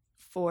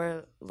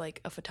for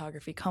like a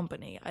photography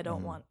company. I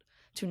don't want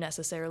to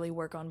necessarily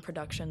work on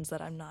productions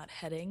that I'm not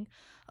heading.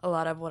 A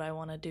lot of what I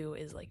want to do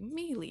is like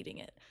me leading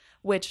it,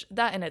 which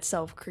that in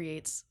itself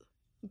creates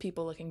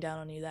people looking down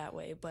on you that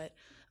way. But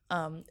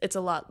it's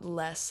a lot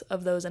less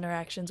of those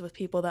interactions with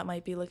people that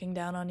might be looking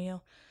down on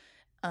you.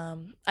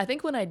 I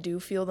think when I do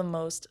feel the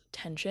most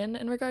tension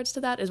in regards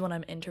to that is when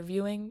I'm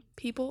interviewing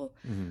people.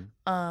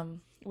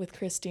 With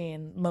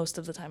Christine, most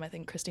of the time. I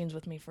think Christine's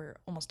with me for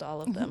almost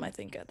all of them, I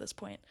think, at this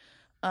point.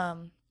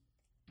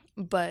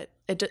 But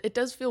it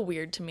does feel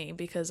weird to me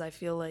because I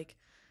feel like,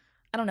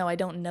 I don't know, I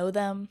don't know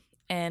them.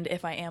 And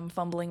if I am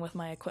fumbling with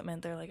my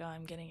equipment, they're like, oh,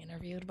 I'm getting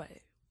interviewed by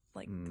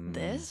like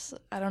this.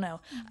 I don't know.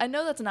 I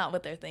know that's not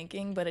what they're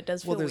thinking, but it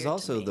does feel weird. Well,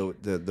 there's to me. also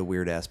the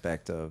weird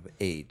aspect of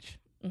age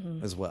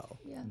as well.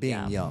 Yeah.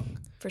 Being young.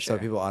 For sure.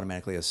 So people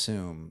automatically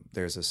assume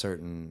there's a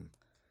certain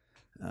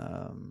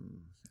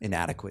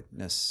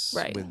inadequateness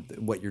with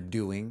what you're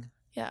doing.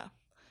 Yeah.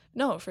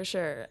 No, for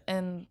sure.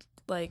 And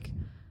like,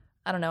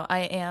 I don't know, I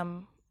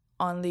am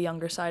on the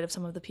younger side of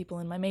some of the people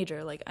in my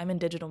major. Like, I'm in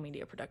digital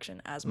media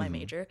production as my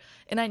major,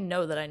 and I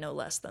know that I know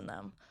less than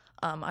them.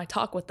 I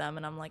talk with them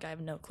and I'm like, I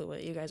have no clue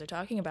what you guys are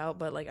talking about,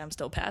 but like, I'm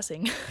still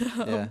passing.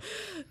 Yeah.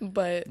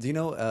 But Do you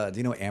know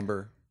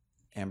Amber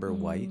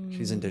White?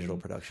 She's in digital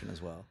production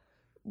as well.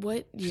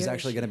 what year She's is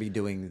actually she? going to be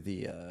doing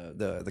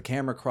the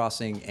camera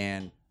crossing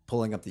and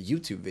pulling up the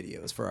YouTube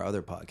videos for our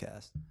other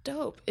podcast.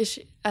 Dope. Is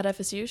she at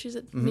FSU? She's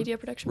at media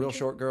production. Real major?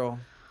 short girl.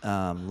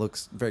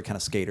 Looks very kind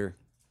of skater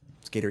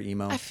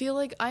emo. I feel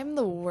like I'm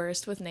the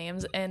worst with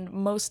names, and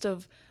most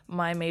of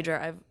my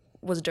major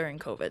was during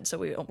COVID, so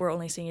we're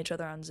only seeing each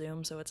other on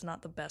Zoom, so it's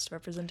not the best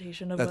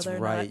representation of That's whether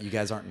or right. not. You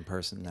guys aren't in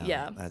person now.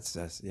 Yeah. That's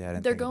yeah. I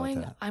didn't They're think about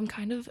going. that. I'm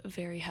kind of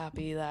very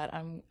happy that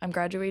I'm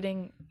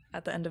graduating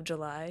at the end of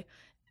July,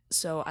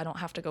 so I don't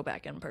have to go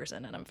back in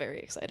person, and I'm very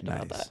excited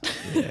about Nice. that.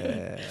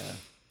 Yeah.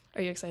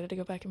 Are you excited to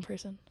go back in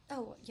person?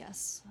 Oh,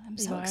 yes. I'm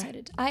You so are?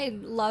 excited. I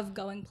love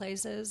going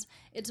places.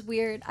 It's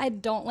weird. I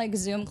don't like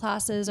Zoom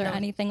classes or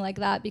anything like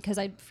that because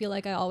I feel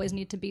like I always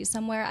need to be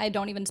somewhere. I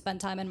don't even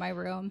spend time in my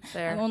room.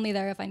 Fair. I'm only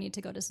there if I need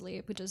to go to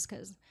sleep, which is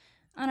because,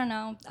 I don't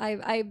know,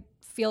 I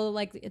feel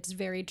like it's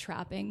very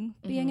trapping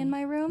being in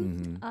my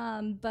room.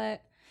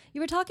 But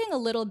you were talking a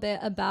little bit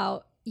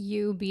about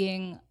you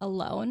being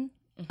alone.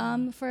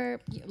 For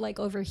like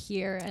over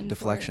here and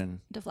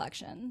Deflection.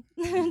 Deflection.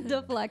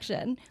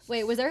 Deflection.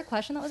 Wait, was there a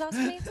question that was asked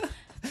to me?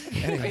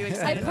 Are you I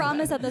excited?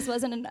 promise that this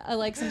wasn't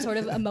like some sort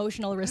of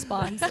emotional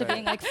response to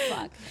being like,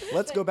 fuck.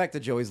 Let's go back to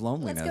Joey's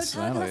loneliness.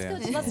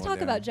 Let's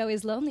talk about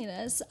Joey's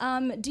loneliness.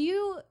 Do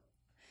you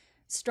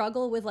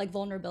struggle with like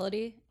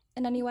vulnerability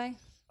in any way?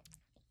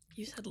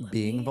 You said lonely.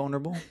 being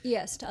vulnerable.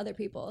 Yes, to other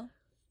people.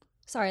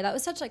 Sorry, that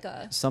was such like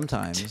a...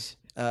 Sometimes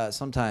I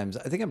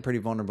think I'm pretty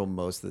vulnerable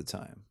most of the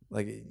time.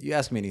 Like, you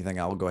ask me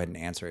anything, I'll go ahead and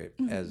answer it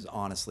as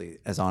honestly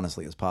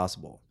as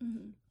possible.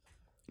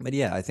 But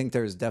yeah, I think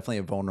there's definitely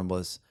a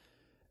vulnerableness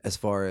as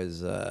far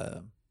as,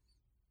 and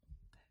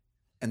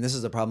this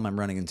is a problem I'm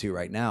running into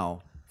right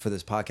now for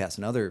this podcast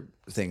and other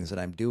things that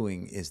I'm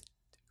doing, is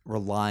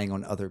relying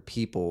on other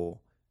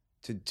people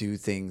to do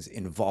things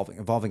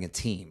involving a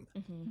team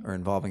or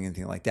involving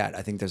anything like that.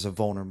 I think there's a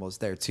vulnerableness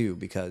there too,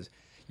 because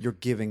you're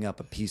giving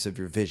up a piece of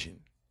your vision,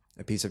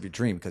 a piece of your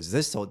dream, because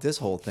this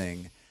whole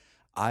thing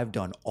I've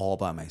done all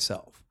by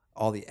myself.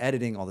 All the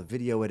editing, all the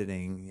video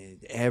editing,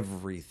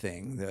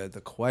 everything,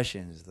 the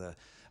questions, the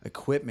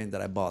equipment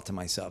that I bought to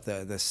myself,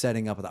 the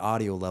setting up of the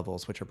audio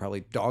levels, which are probably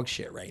dog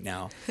shit right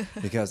now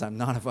because I'm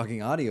not a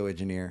fucking audio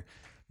engineer.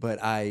 But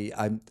I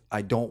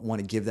don't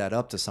want to give that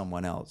up to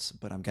someone else,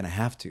 but I'm gonna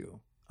have to.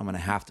 I'm gonna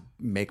have to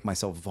make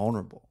myself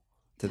vulnerable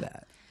to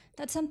that.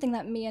 That's something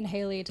that me and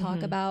Haley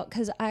talk about,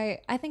 because I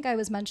think I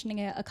was mentioning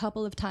it a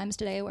couple of times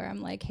today where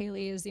I'm like,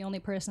 Haley is the only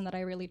person that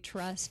I really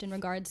trust in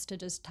regards to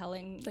just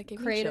telling That gave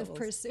me creative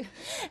chills.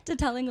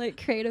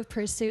 creative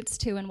pursuits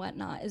to and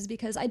whatnot, is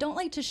because I don't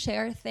like to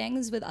share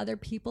things with other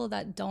people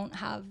that don't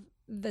have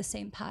the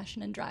same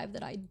passion and drive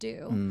that I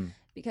do.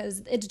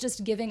 because it's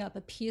just giving up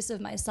a piece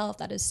of myself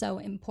that is so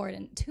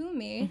important to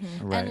me.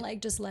 Right. And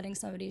like just letting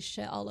somebody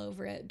shit all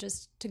over it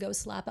just to go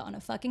slap it on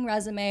a fucking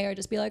resume or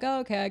just be like, oh,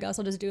 okay, I guess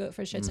I'll just do it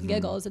for shits and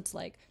giggles. It's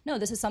like, no,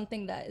 this is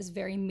something that is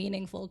very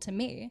meaningful to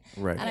me.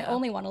 Right. And I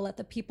only want to let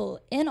the people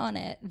in on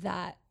it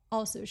that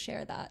also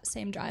share that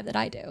same drive that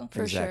I do.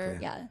 For Exactly. sure.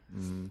 Yeah.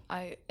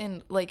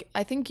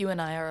 I think you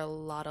and I are a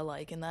lot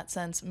alike in that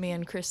sense. Me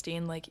and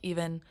Christine, like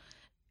even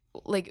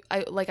like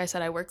I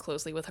said, I work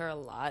closely with her a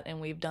lot, and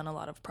we've done a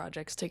lot of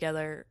projects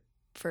together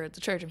for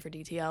the church and for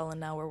DTL, and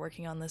now we're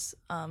working on this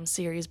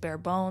series Bare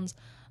Bones.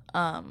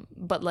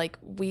 But like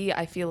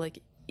I feel like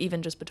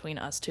even just between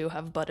us two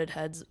have butted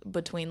heads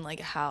between like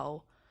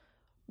how,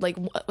 like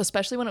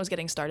especially when it was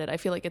getting started. I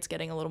feel like it's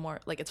getting a little more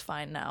like it's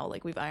fine now.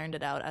 Like we've ironed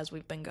it out as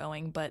we've been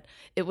going, but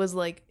it was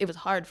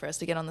hard for us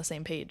to get on the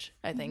same page,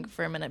 I think,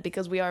 for a minute,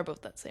 because we are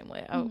both that same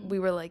way. We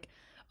were like,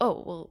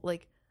 oh well,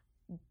 like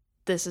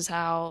this is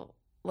how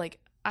like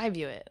I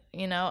view it,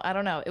 you know. I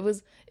don't know, it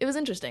was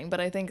interesting, but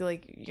I think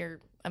like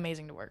you're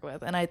amazing to work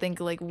with, and I think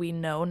like we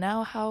know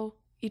now how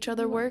each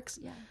other works.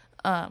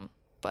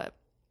 But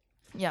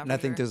yeah, And I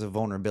think there's a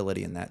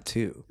vulnerability in that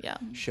too. Yeah.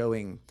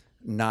 Showing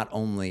not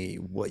only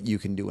what you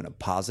can do in a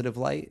positive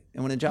light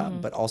in a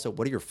job, but also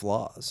what are your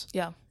flaws.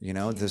 Yeah. You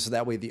know, so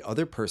that way the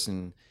other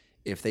person,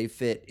 if they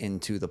fit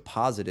into the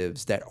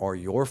positives that are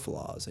your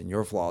flaws and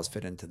your flaws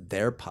fit into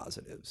their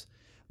positives,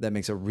 that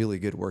makes a really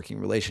good working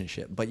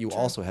relationship. But you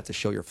also have to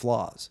show your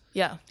flaws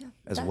Yeah.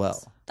 as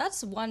well.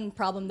 That's one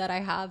problem that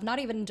I have, not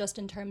even just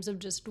in terms of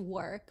just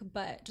work,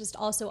 but just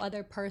also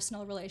other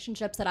personal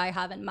relationships that I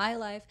have in my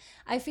life.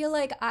 I feel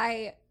like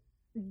I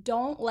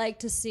don't like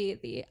to see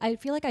the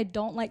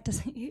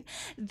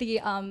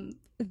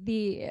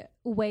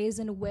ways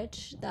in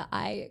which that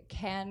I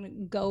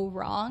can go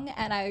wrong,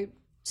 and I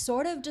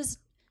sort of just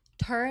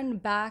turn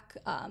back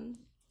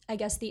I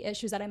guess the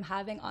issues that I'm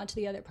having onto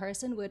the other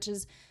person, which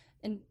is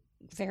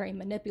very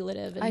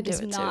manipulative and I do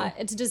just it not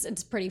too.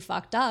 it's pretty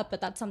fucked up,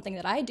 but that's something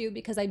that I do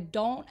because I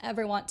don't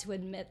ever want to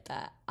admit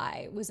that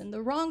I was in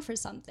the wrong for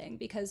something,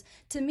 because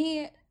to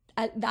me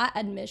that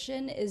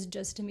admission is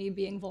just to me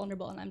being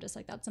vulnerable, and I'm just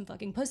like, that's some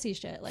fucking pussy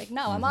shit. Like,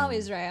 no, I'm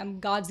always right. I'm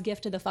God's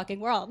gift to the fucking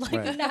world. Like,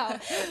 Right. no.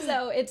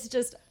 So it's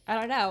just, I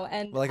don't know.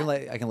 And Well, I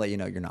can let you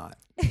know you're not.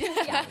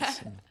 yeah.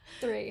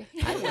 3.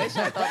 I wish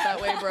I thought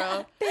that way,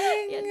 bro.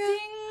 Yeah, ding.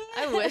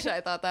 I wish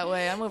I thought that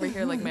way. I'm over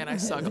here like, man, I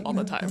suck all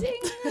the time.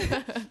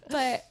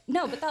 But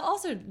that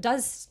also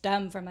does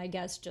stem from, I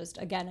guess, just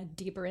again a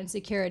deeper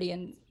insecurity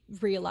and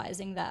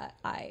realizing that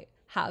I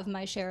have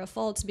my share of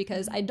faults,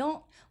 because I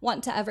don't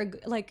want to ever,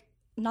 like,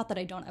 not that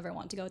I don't ever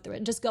want to go through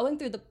it, just going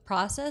through the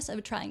process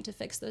of trying to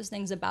fix those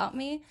things about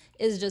me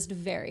is just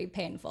very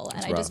painful,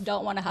 and I just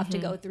don't want to have to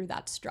go through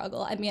that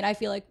struggle. I mean, I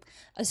feel like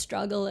a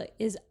struggle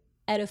is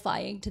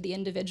edifying to the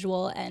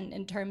individual and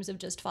in terms of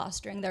just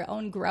fostering their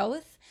own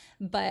growth,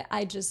 but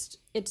it's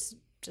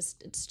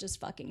just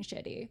fucking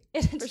shitty.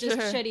 It's just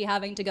shitty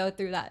having to go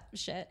through that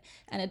shit.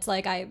 And it's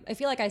like I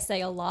feel like I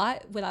say a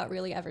lot without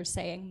really ever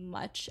saying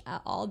much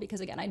at all,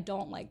 because again, I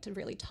don't like to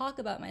really talk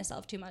about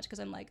myself too much, because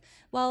I'm like,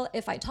 well,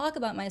 if I talk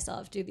about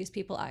myself, do these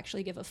people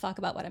actually give a fuck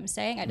about what I'm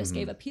saying? I just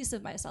gave a piece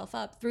of myself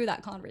up through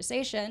that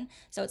conversation.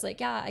 So it's like,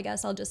 yeah, I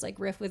guess I'll just like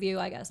riff with you.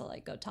 I guess I'll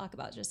like go talk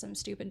about just some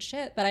stupid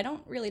shit, but I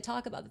don't really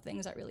talk about the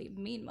things that really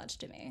mean much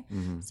to me.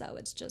 So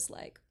it's just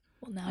like,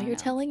 Well, now you're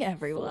telling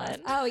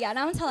everyone. oh yeah,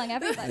 now I'm telling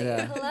everybody.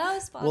 Yeah. Hello,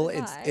 Spotify. Well,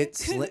 it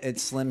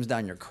slims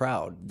down your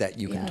crowd that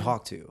you can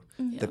talk to.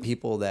 The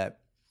people that,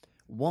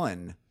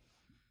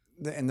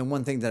 and the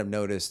one thing that I've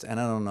noticed, and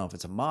I don't know if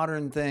it's a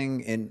modern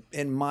thing,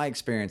 in my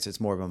experience, it's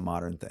more of a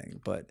modern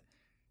thing, but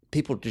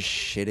people just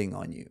shitting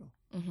on you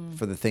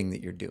for the thing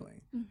that you're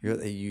doing.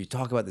 You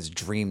talk about this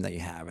dream that you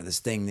have or this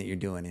thing that you're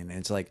doing, and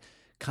it's like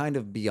kind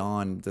of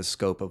beyond the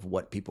scope of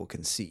what people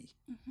can see.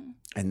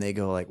 And they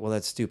go like, well,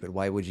 that's stupid.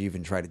 Why would you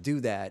even try to do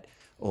that?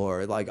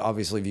 Or like,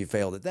 obviously if you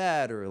failed at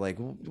that, or like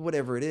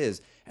whatever it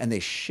is. And they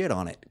shit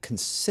on it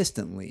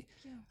consistently.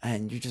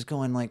 And you're just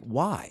going like,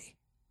 why?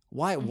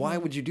 Why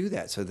would you do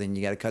that? So then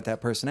you got to cut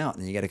that person out,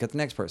 and then you got to cut the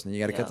next person, and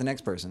you got to cut the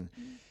next person.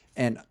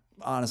 And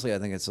honestly, I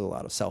think it's a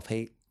lot of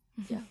self-hate.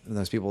 Yeah. And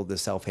those people, the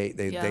self-hate,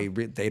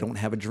 they don't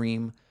have a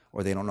dream,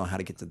 or they don't know how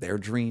to get to their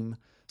dream.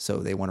 So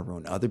they want to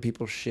ruin other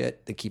people's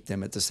shit to keep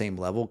them at the same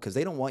level, because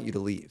they don't want you to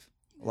leave.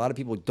 A lot of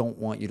people don't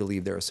want you to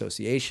leave their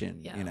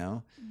association, you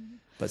know,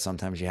 but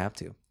sometimes you have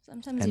to.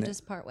 Sometimes you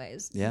just part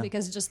ways,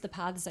 because just the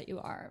paths that you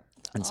are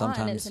And on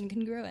sometimes- is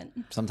incongruent.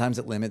 Sometimes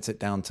it limits it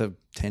down to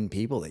 10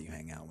 people that you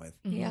hang out with,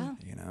 Yeah,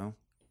 you know,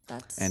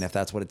 that's and if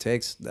that's what it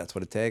takes, that's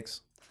what it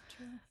takes.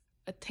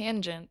 A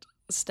tangent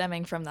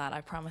stemming from that,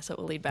 I promise it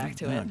will lead back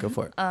to Yeah, it. go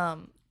for it.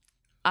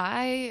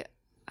 I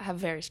have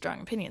very strong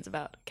opinions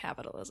about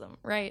capitalism,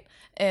 right?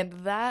 And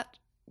that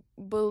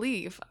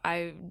belief,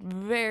 I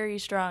very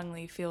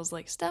strongly feels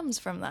like stems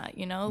from that,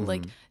 you know?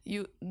 Like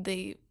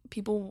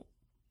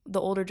the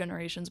older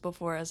generations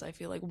before us, I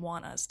feel like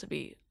want us to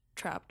be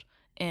trapped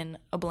in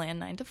a bland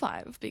 9 to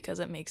 5 because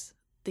it makes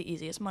the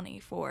easiest money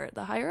for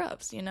the higher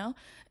ups, you know?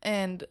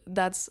 And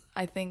that's,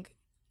 I think,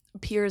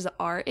 peers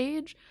our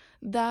age,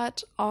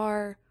 that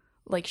are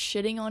like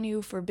shitting on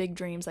you for big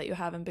dreams that you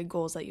have and big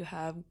goals that you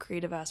have,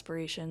 creative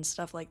aspirations,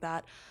 stuff like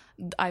that,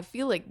 I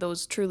feel like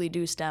those truly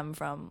do stem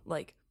from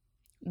like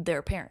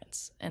their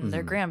parents and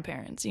their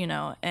grandparents, you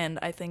know, and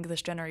I think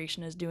this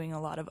generation is doing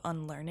a lot of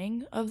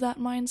unlearning of that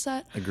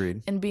mindset.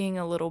 Agreed. And being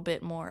a little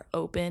bit more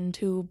open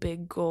to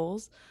big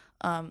goals.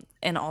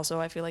 And also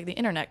I feel like the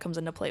internet comes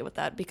into play with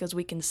that because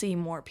we can see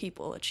more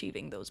people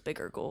achieving those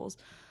bigger goals.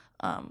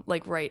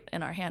 Like right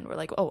in our hand, we're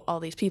like, oh,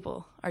 all these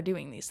people are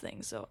doing these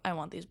things, so I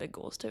want these big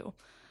goals too.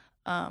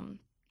 I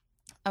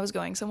was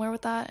going somewhere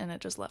with that and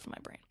it just left my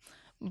brain.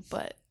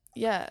 But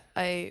yeah,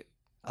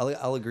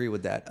 I'll agree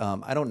with that.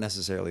 I don't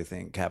necessarily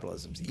think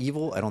capitalism's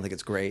evil. I don't think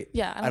it's great.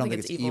 Yeah, I don't think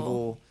it's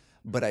evil.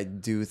 But I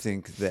do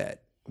think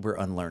that we're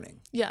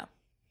unlearning. Yeah.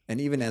 And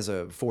even as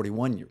a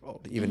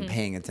 41-year-old, even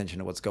paying attention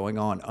to what's going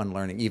on,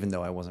 unlearning, even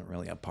though I wasn't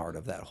really a part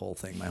of that whole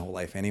thing my whole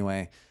life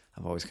anyway.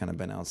 I've always kind of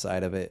been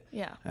outside of it.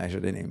 Yeah. I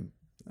actually didn't even,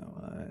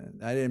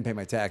 I didn't pay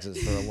my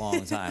taxes for a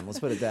long time. Let's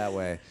put it that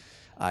way.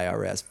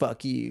 IRS,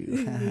 fuck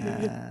you.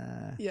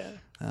 Yeah.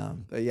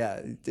 But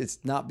yeah, it's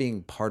not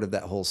being part of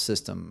that whole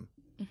system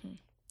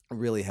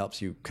really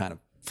helps you kind of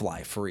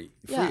fly freer.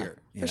 Yeah,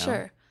 You for know?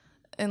 sure.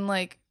 And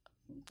like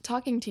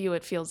talking to you,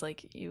 it feels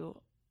like you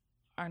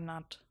are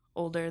not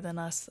older than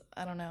us.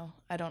 I don't know.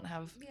 I don't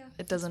have. Yeah,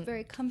 it doesn't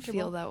very comfortable.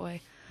 feel that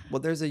way. Well,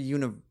 there's a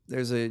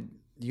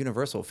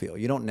universal feel.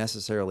 You don't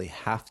necessarily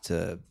have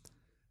to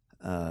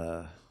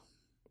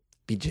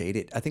be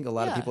jaded. I think a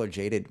lot of people are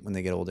jaded when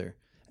they get older.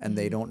 And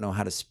they don't know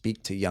how to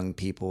speak to young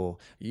people.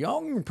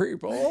 Young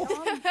people,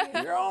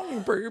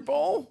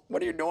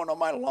 what are you doing on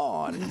my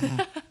lawn?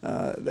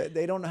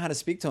 They don't know how to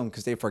speak to them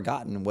because they've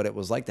forgotten what it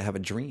was like to have a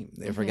dream.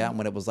 They've forgotten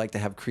what it was like to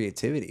have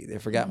creativity.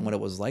 They've forgotten what it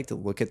was like to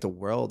look at the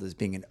world as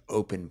being an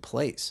open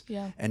place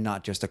and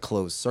not just a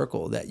closed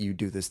circle that you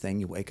do this thing,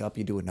 you wake up,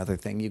 you do another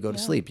thing, you go to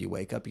sleep, you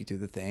wake up, you do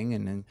the thing,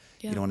 and then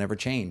you don't ever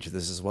change.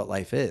 This is what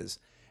life is.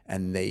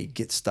 And they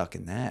get stuck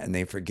in that and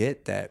they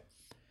forget that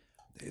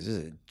this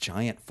is a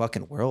giant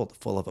fucking world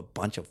full of a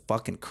bunch of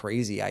fucking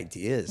crazy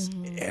ideas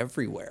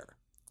everywhere.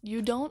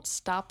 You don't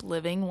stop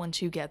living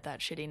once you get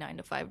that shitty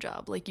 9-to-5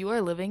 job. Like you are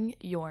living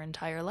your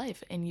entire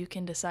life and you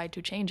can decide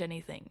to change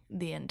anything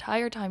the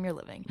entire time you're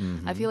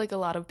living. I feel like a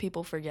lot of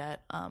people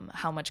forget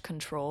how much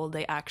control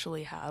they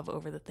actually have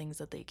over the things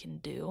that they can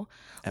do.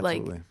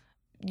 Absolutely. Like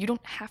you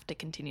don't have to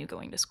continue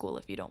going to school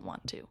if you don't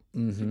want to.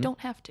 You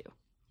don't have to.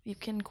 You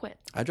can quit.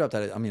 I dropped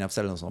out. I mean, I've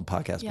said this on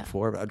podcasts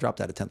before, but I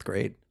dropped out of 10th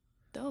grade.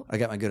 Dope. I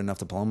got my good enough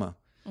diploma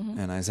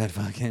and I said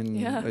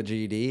fucking a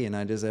GED and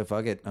I just said,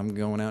 fuck it. I'm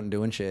going out and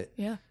doing shit.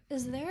 Yeah.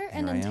 Is there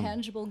an I am.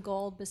 intangible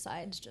goal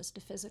besides just a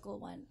physical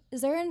one?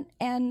 Is there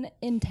an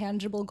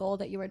intangible goal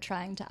that you were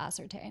trying to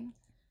ascertain?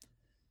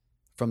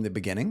 From the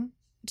beginning?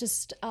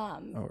 Just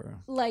Or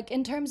like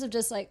in terms of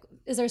just like,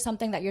 is there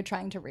something that you're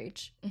trying to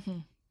reach?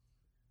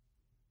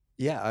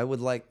 yeah, I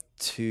would like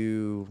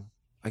to,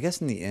 I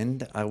guess in the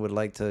end, I would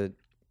like to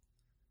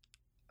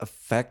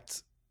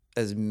affect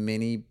as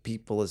many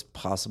people as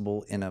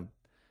possible in a,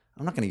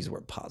 I'm not going to use the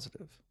word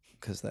positive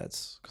because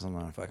I'm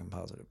not a fucking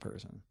positive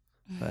person.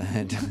 But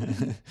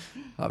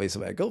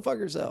obviously, go fuck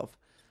yourself.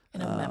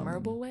 In a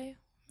memorable way,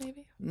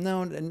 maybe?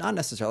 No, not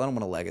necessarily. I don't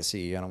want a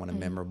legacy. I don't want a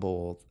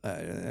memorable.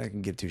 I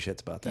can give two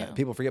shits about that. Yeah.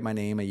 People forget my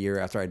name a year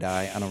after I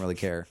die. I don't really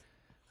care.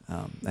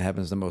 That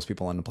happens to most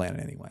people on the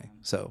planet anyway.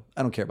 So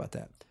I don't care about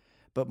that.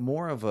 But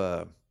more of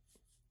a,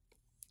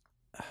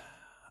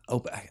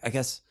 I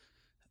guess,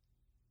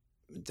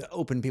 to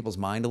open people's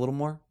mind a little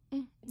more.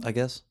 I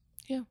guess.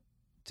 Yeah.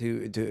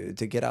 To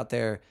get out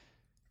there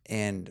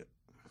and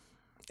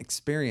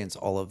experience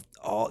all.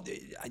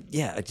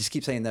 I just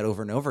keep saying that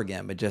over and over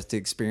again, but just to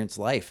experience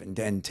life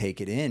and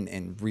take it in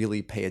and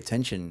really pay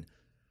attention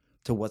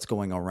to what's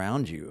going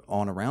around you,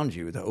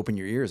 to open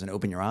your ears and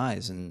open your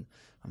eyes. And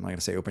I'm not going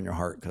to say open your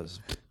heart because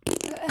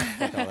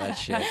fuck all that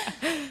shit.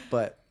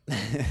 But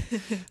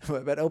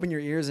open your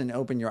ears and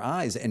open your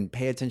eyes and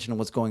pay attention to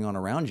what's going on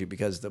around you,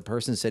 because the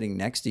person sitting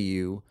next to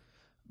you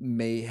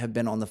may have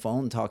been on the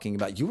phone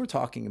you were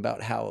talking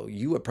about how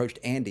you approached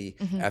Andy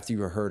after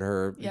you heard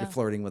her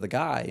flirting with a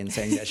guy and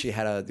saying that she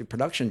had a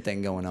production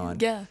thing going on.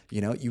 Yeah.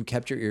 You know, you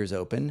kept your ears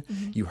open,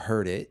 you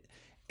heard it,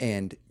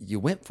 and you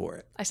went for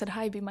it. I said,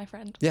 hi, be my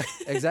friend. Yeah,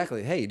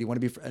 exactly. Hey, do you want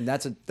to be and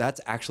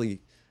that's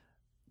actually,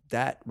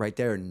 that right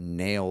there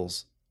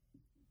nails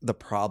the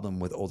problem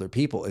with older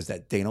people, is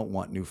that they don't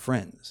want new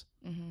friends.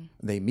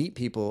 They meet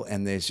people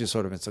and it's just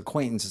sort of, it's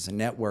acquaintance, it's a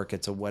network,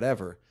 it's a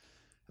whatever,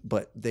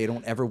 but they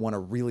don't ever want to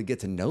really get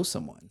to know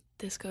someone.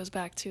 This goes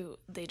back to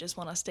they just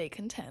want to stay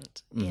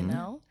content, you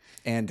know?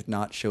 And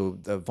not show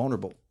the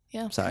vulnerable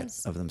side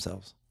 'Cause of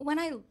themselves. When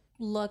I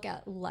look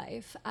at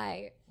life,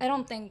 I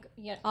don't think,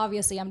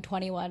 obviously I'm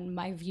 21,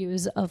 my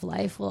views of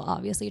life will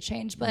obviously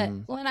change, but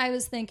when I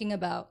was thinking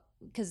about,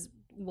 because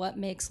what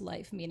makes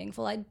life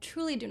meaningful, I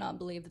truly do not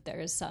believe that there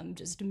is some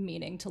just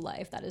meaning to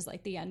life that is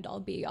like the end all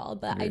be all,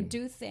 but I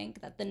do think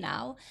that the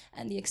now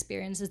and the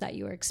experiences that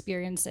you are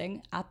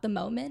experiencing at the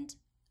moment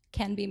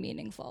can be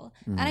meaningful.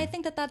 And I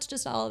think that that's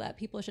just all that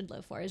people should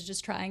live for, is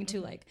just trying to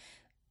like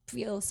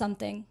feel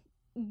something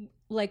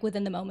like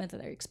within the moment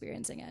that they're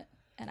experiencing it.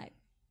 And I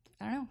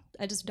don't know.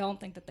 I just don't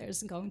think that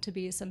there's going to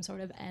be some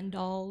sort of end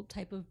all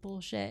type of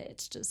bullshit.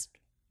 It's just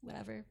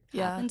whatever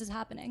happens is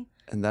happening.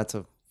 And that's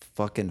a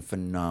fucking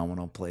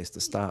phenomenal place to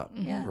stop.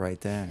 Yeah. Right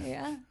there.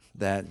 Yeah.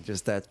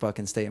 That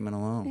fucking statement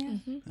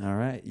alone. Yeah. All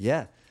right.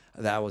 Yeah.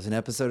 That was an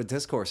episode of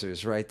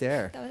Discoursers right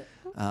there.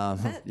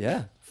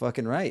 Yeah.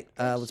 Fucking right.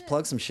 Let's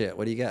plug some shit.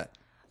 What do you got?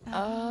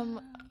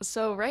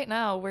 So right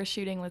now we're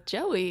shooting with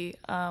Joey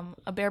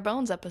a Bare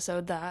Bones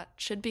episode that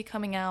should be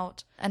coming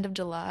out end of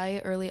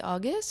July, early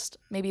August,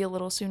 maybe a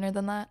little sooner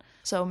than that.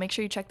 So make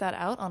sure you check that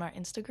out on our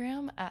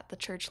Instagram at The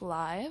Church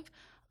Live.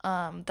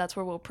 That's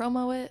where we'll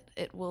promo it.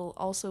 It will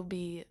also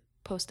be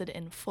posted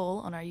in full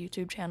on our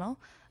YouTube channel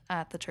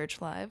at The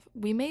Church Live.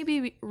 We may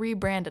be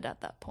rebranded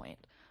at that point,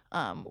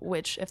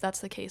 which if that's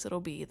the case,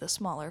 it'll be The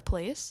Smaller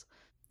Place.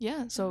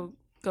 Yeah, so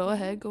go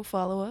ahead, go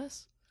follow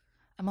us.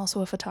 I'm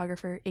also a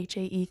photographer,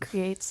 HAE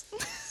Creates.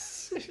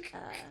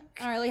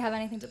 I don't really have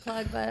anything to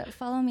plug, but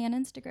follow me on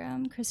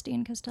Instagram,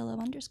 Christine Costello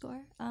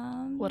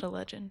 _. What a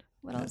legend.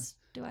 What else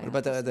do I What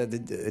about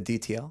the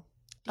DTL?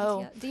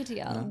 Oh,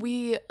 DTL.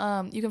 we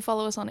you can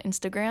follow us on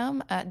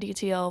Instagram at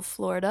DTL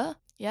Florida.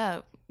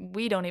 Yeah,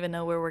 we don't even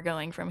know where we're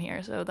going from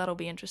here, so that'll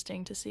be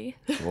interesting to see.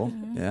 Cool.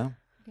 Yeah.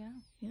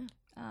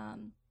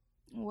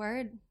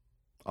 Word.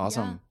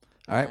 Awesome.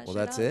 All right. Well,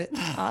 that's it.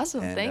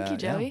 Awesome. And, Thank you,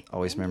 Joey.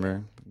 Always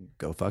remember,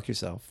 go fuck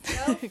yourself.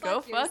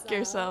 Go fuck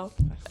yourself.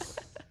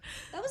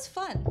 That was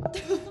fun.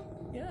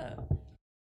 Yeah.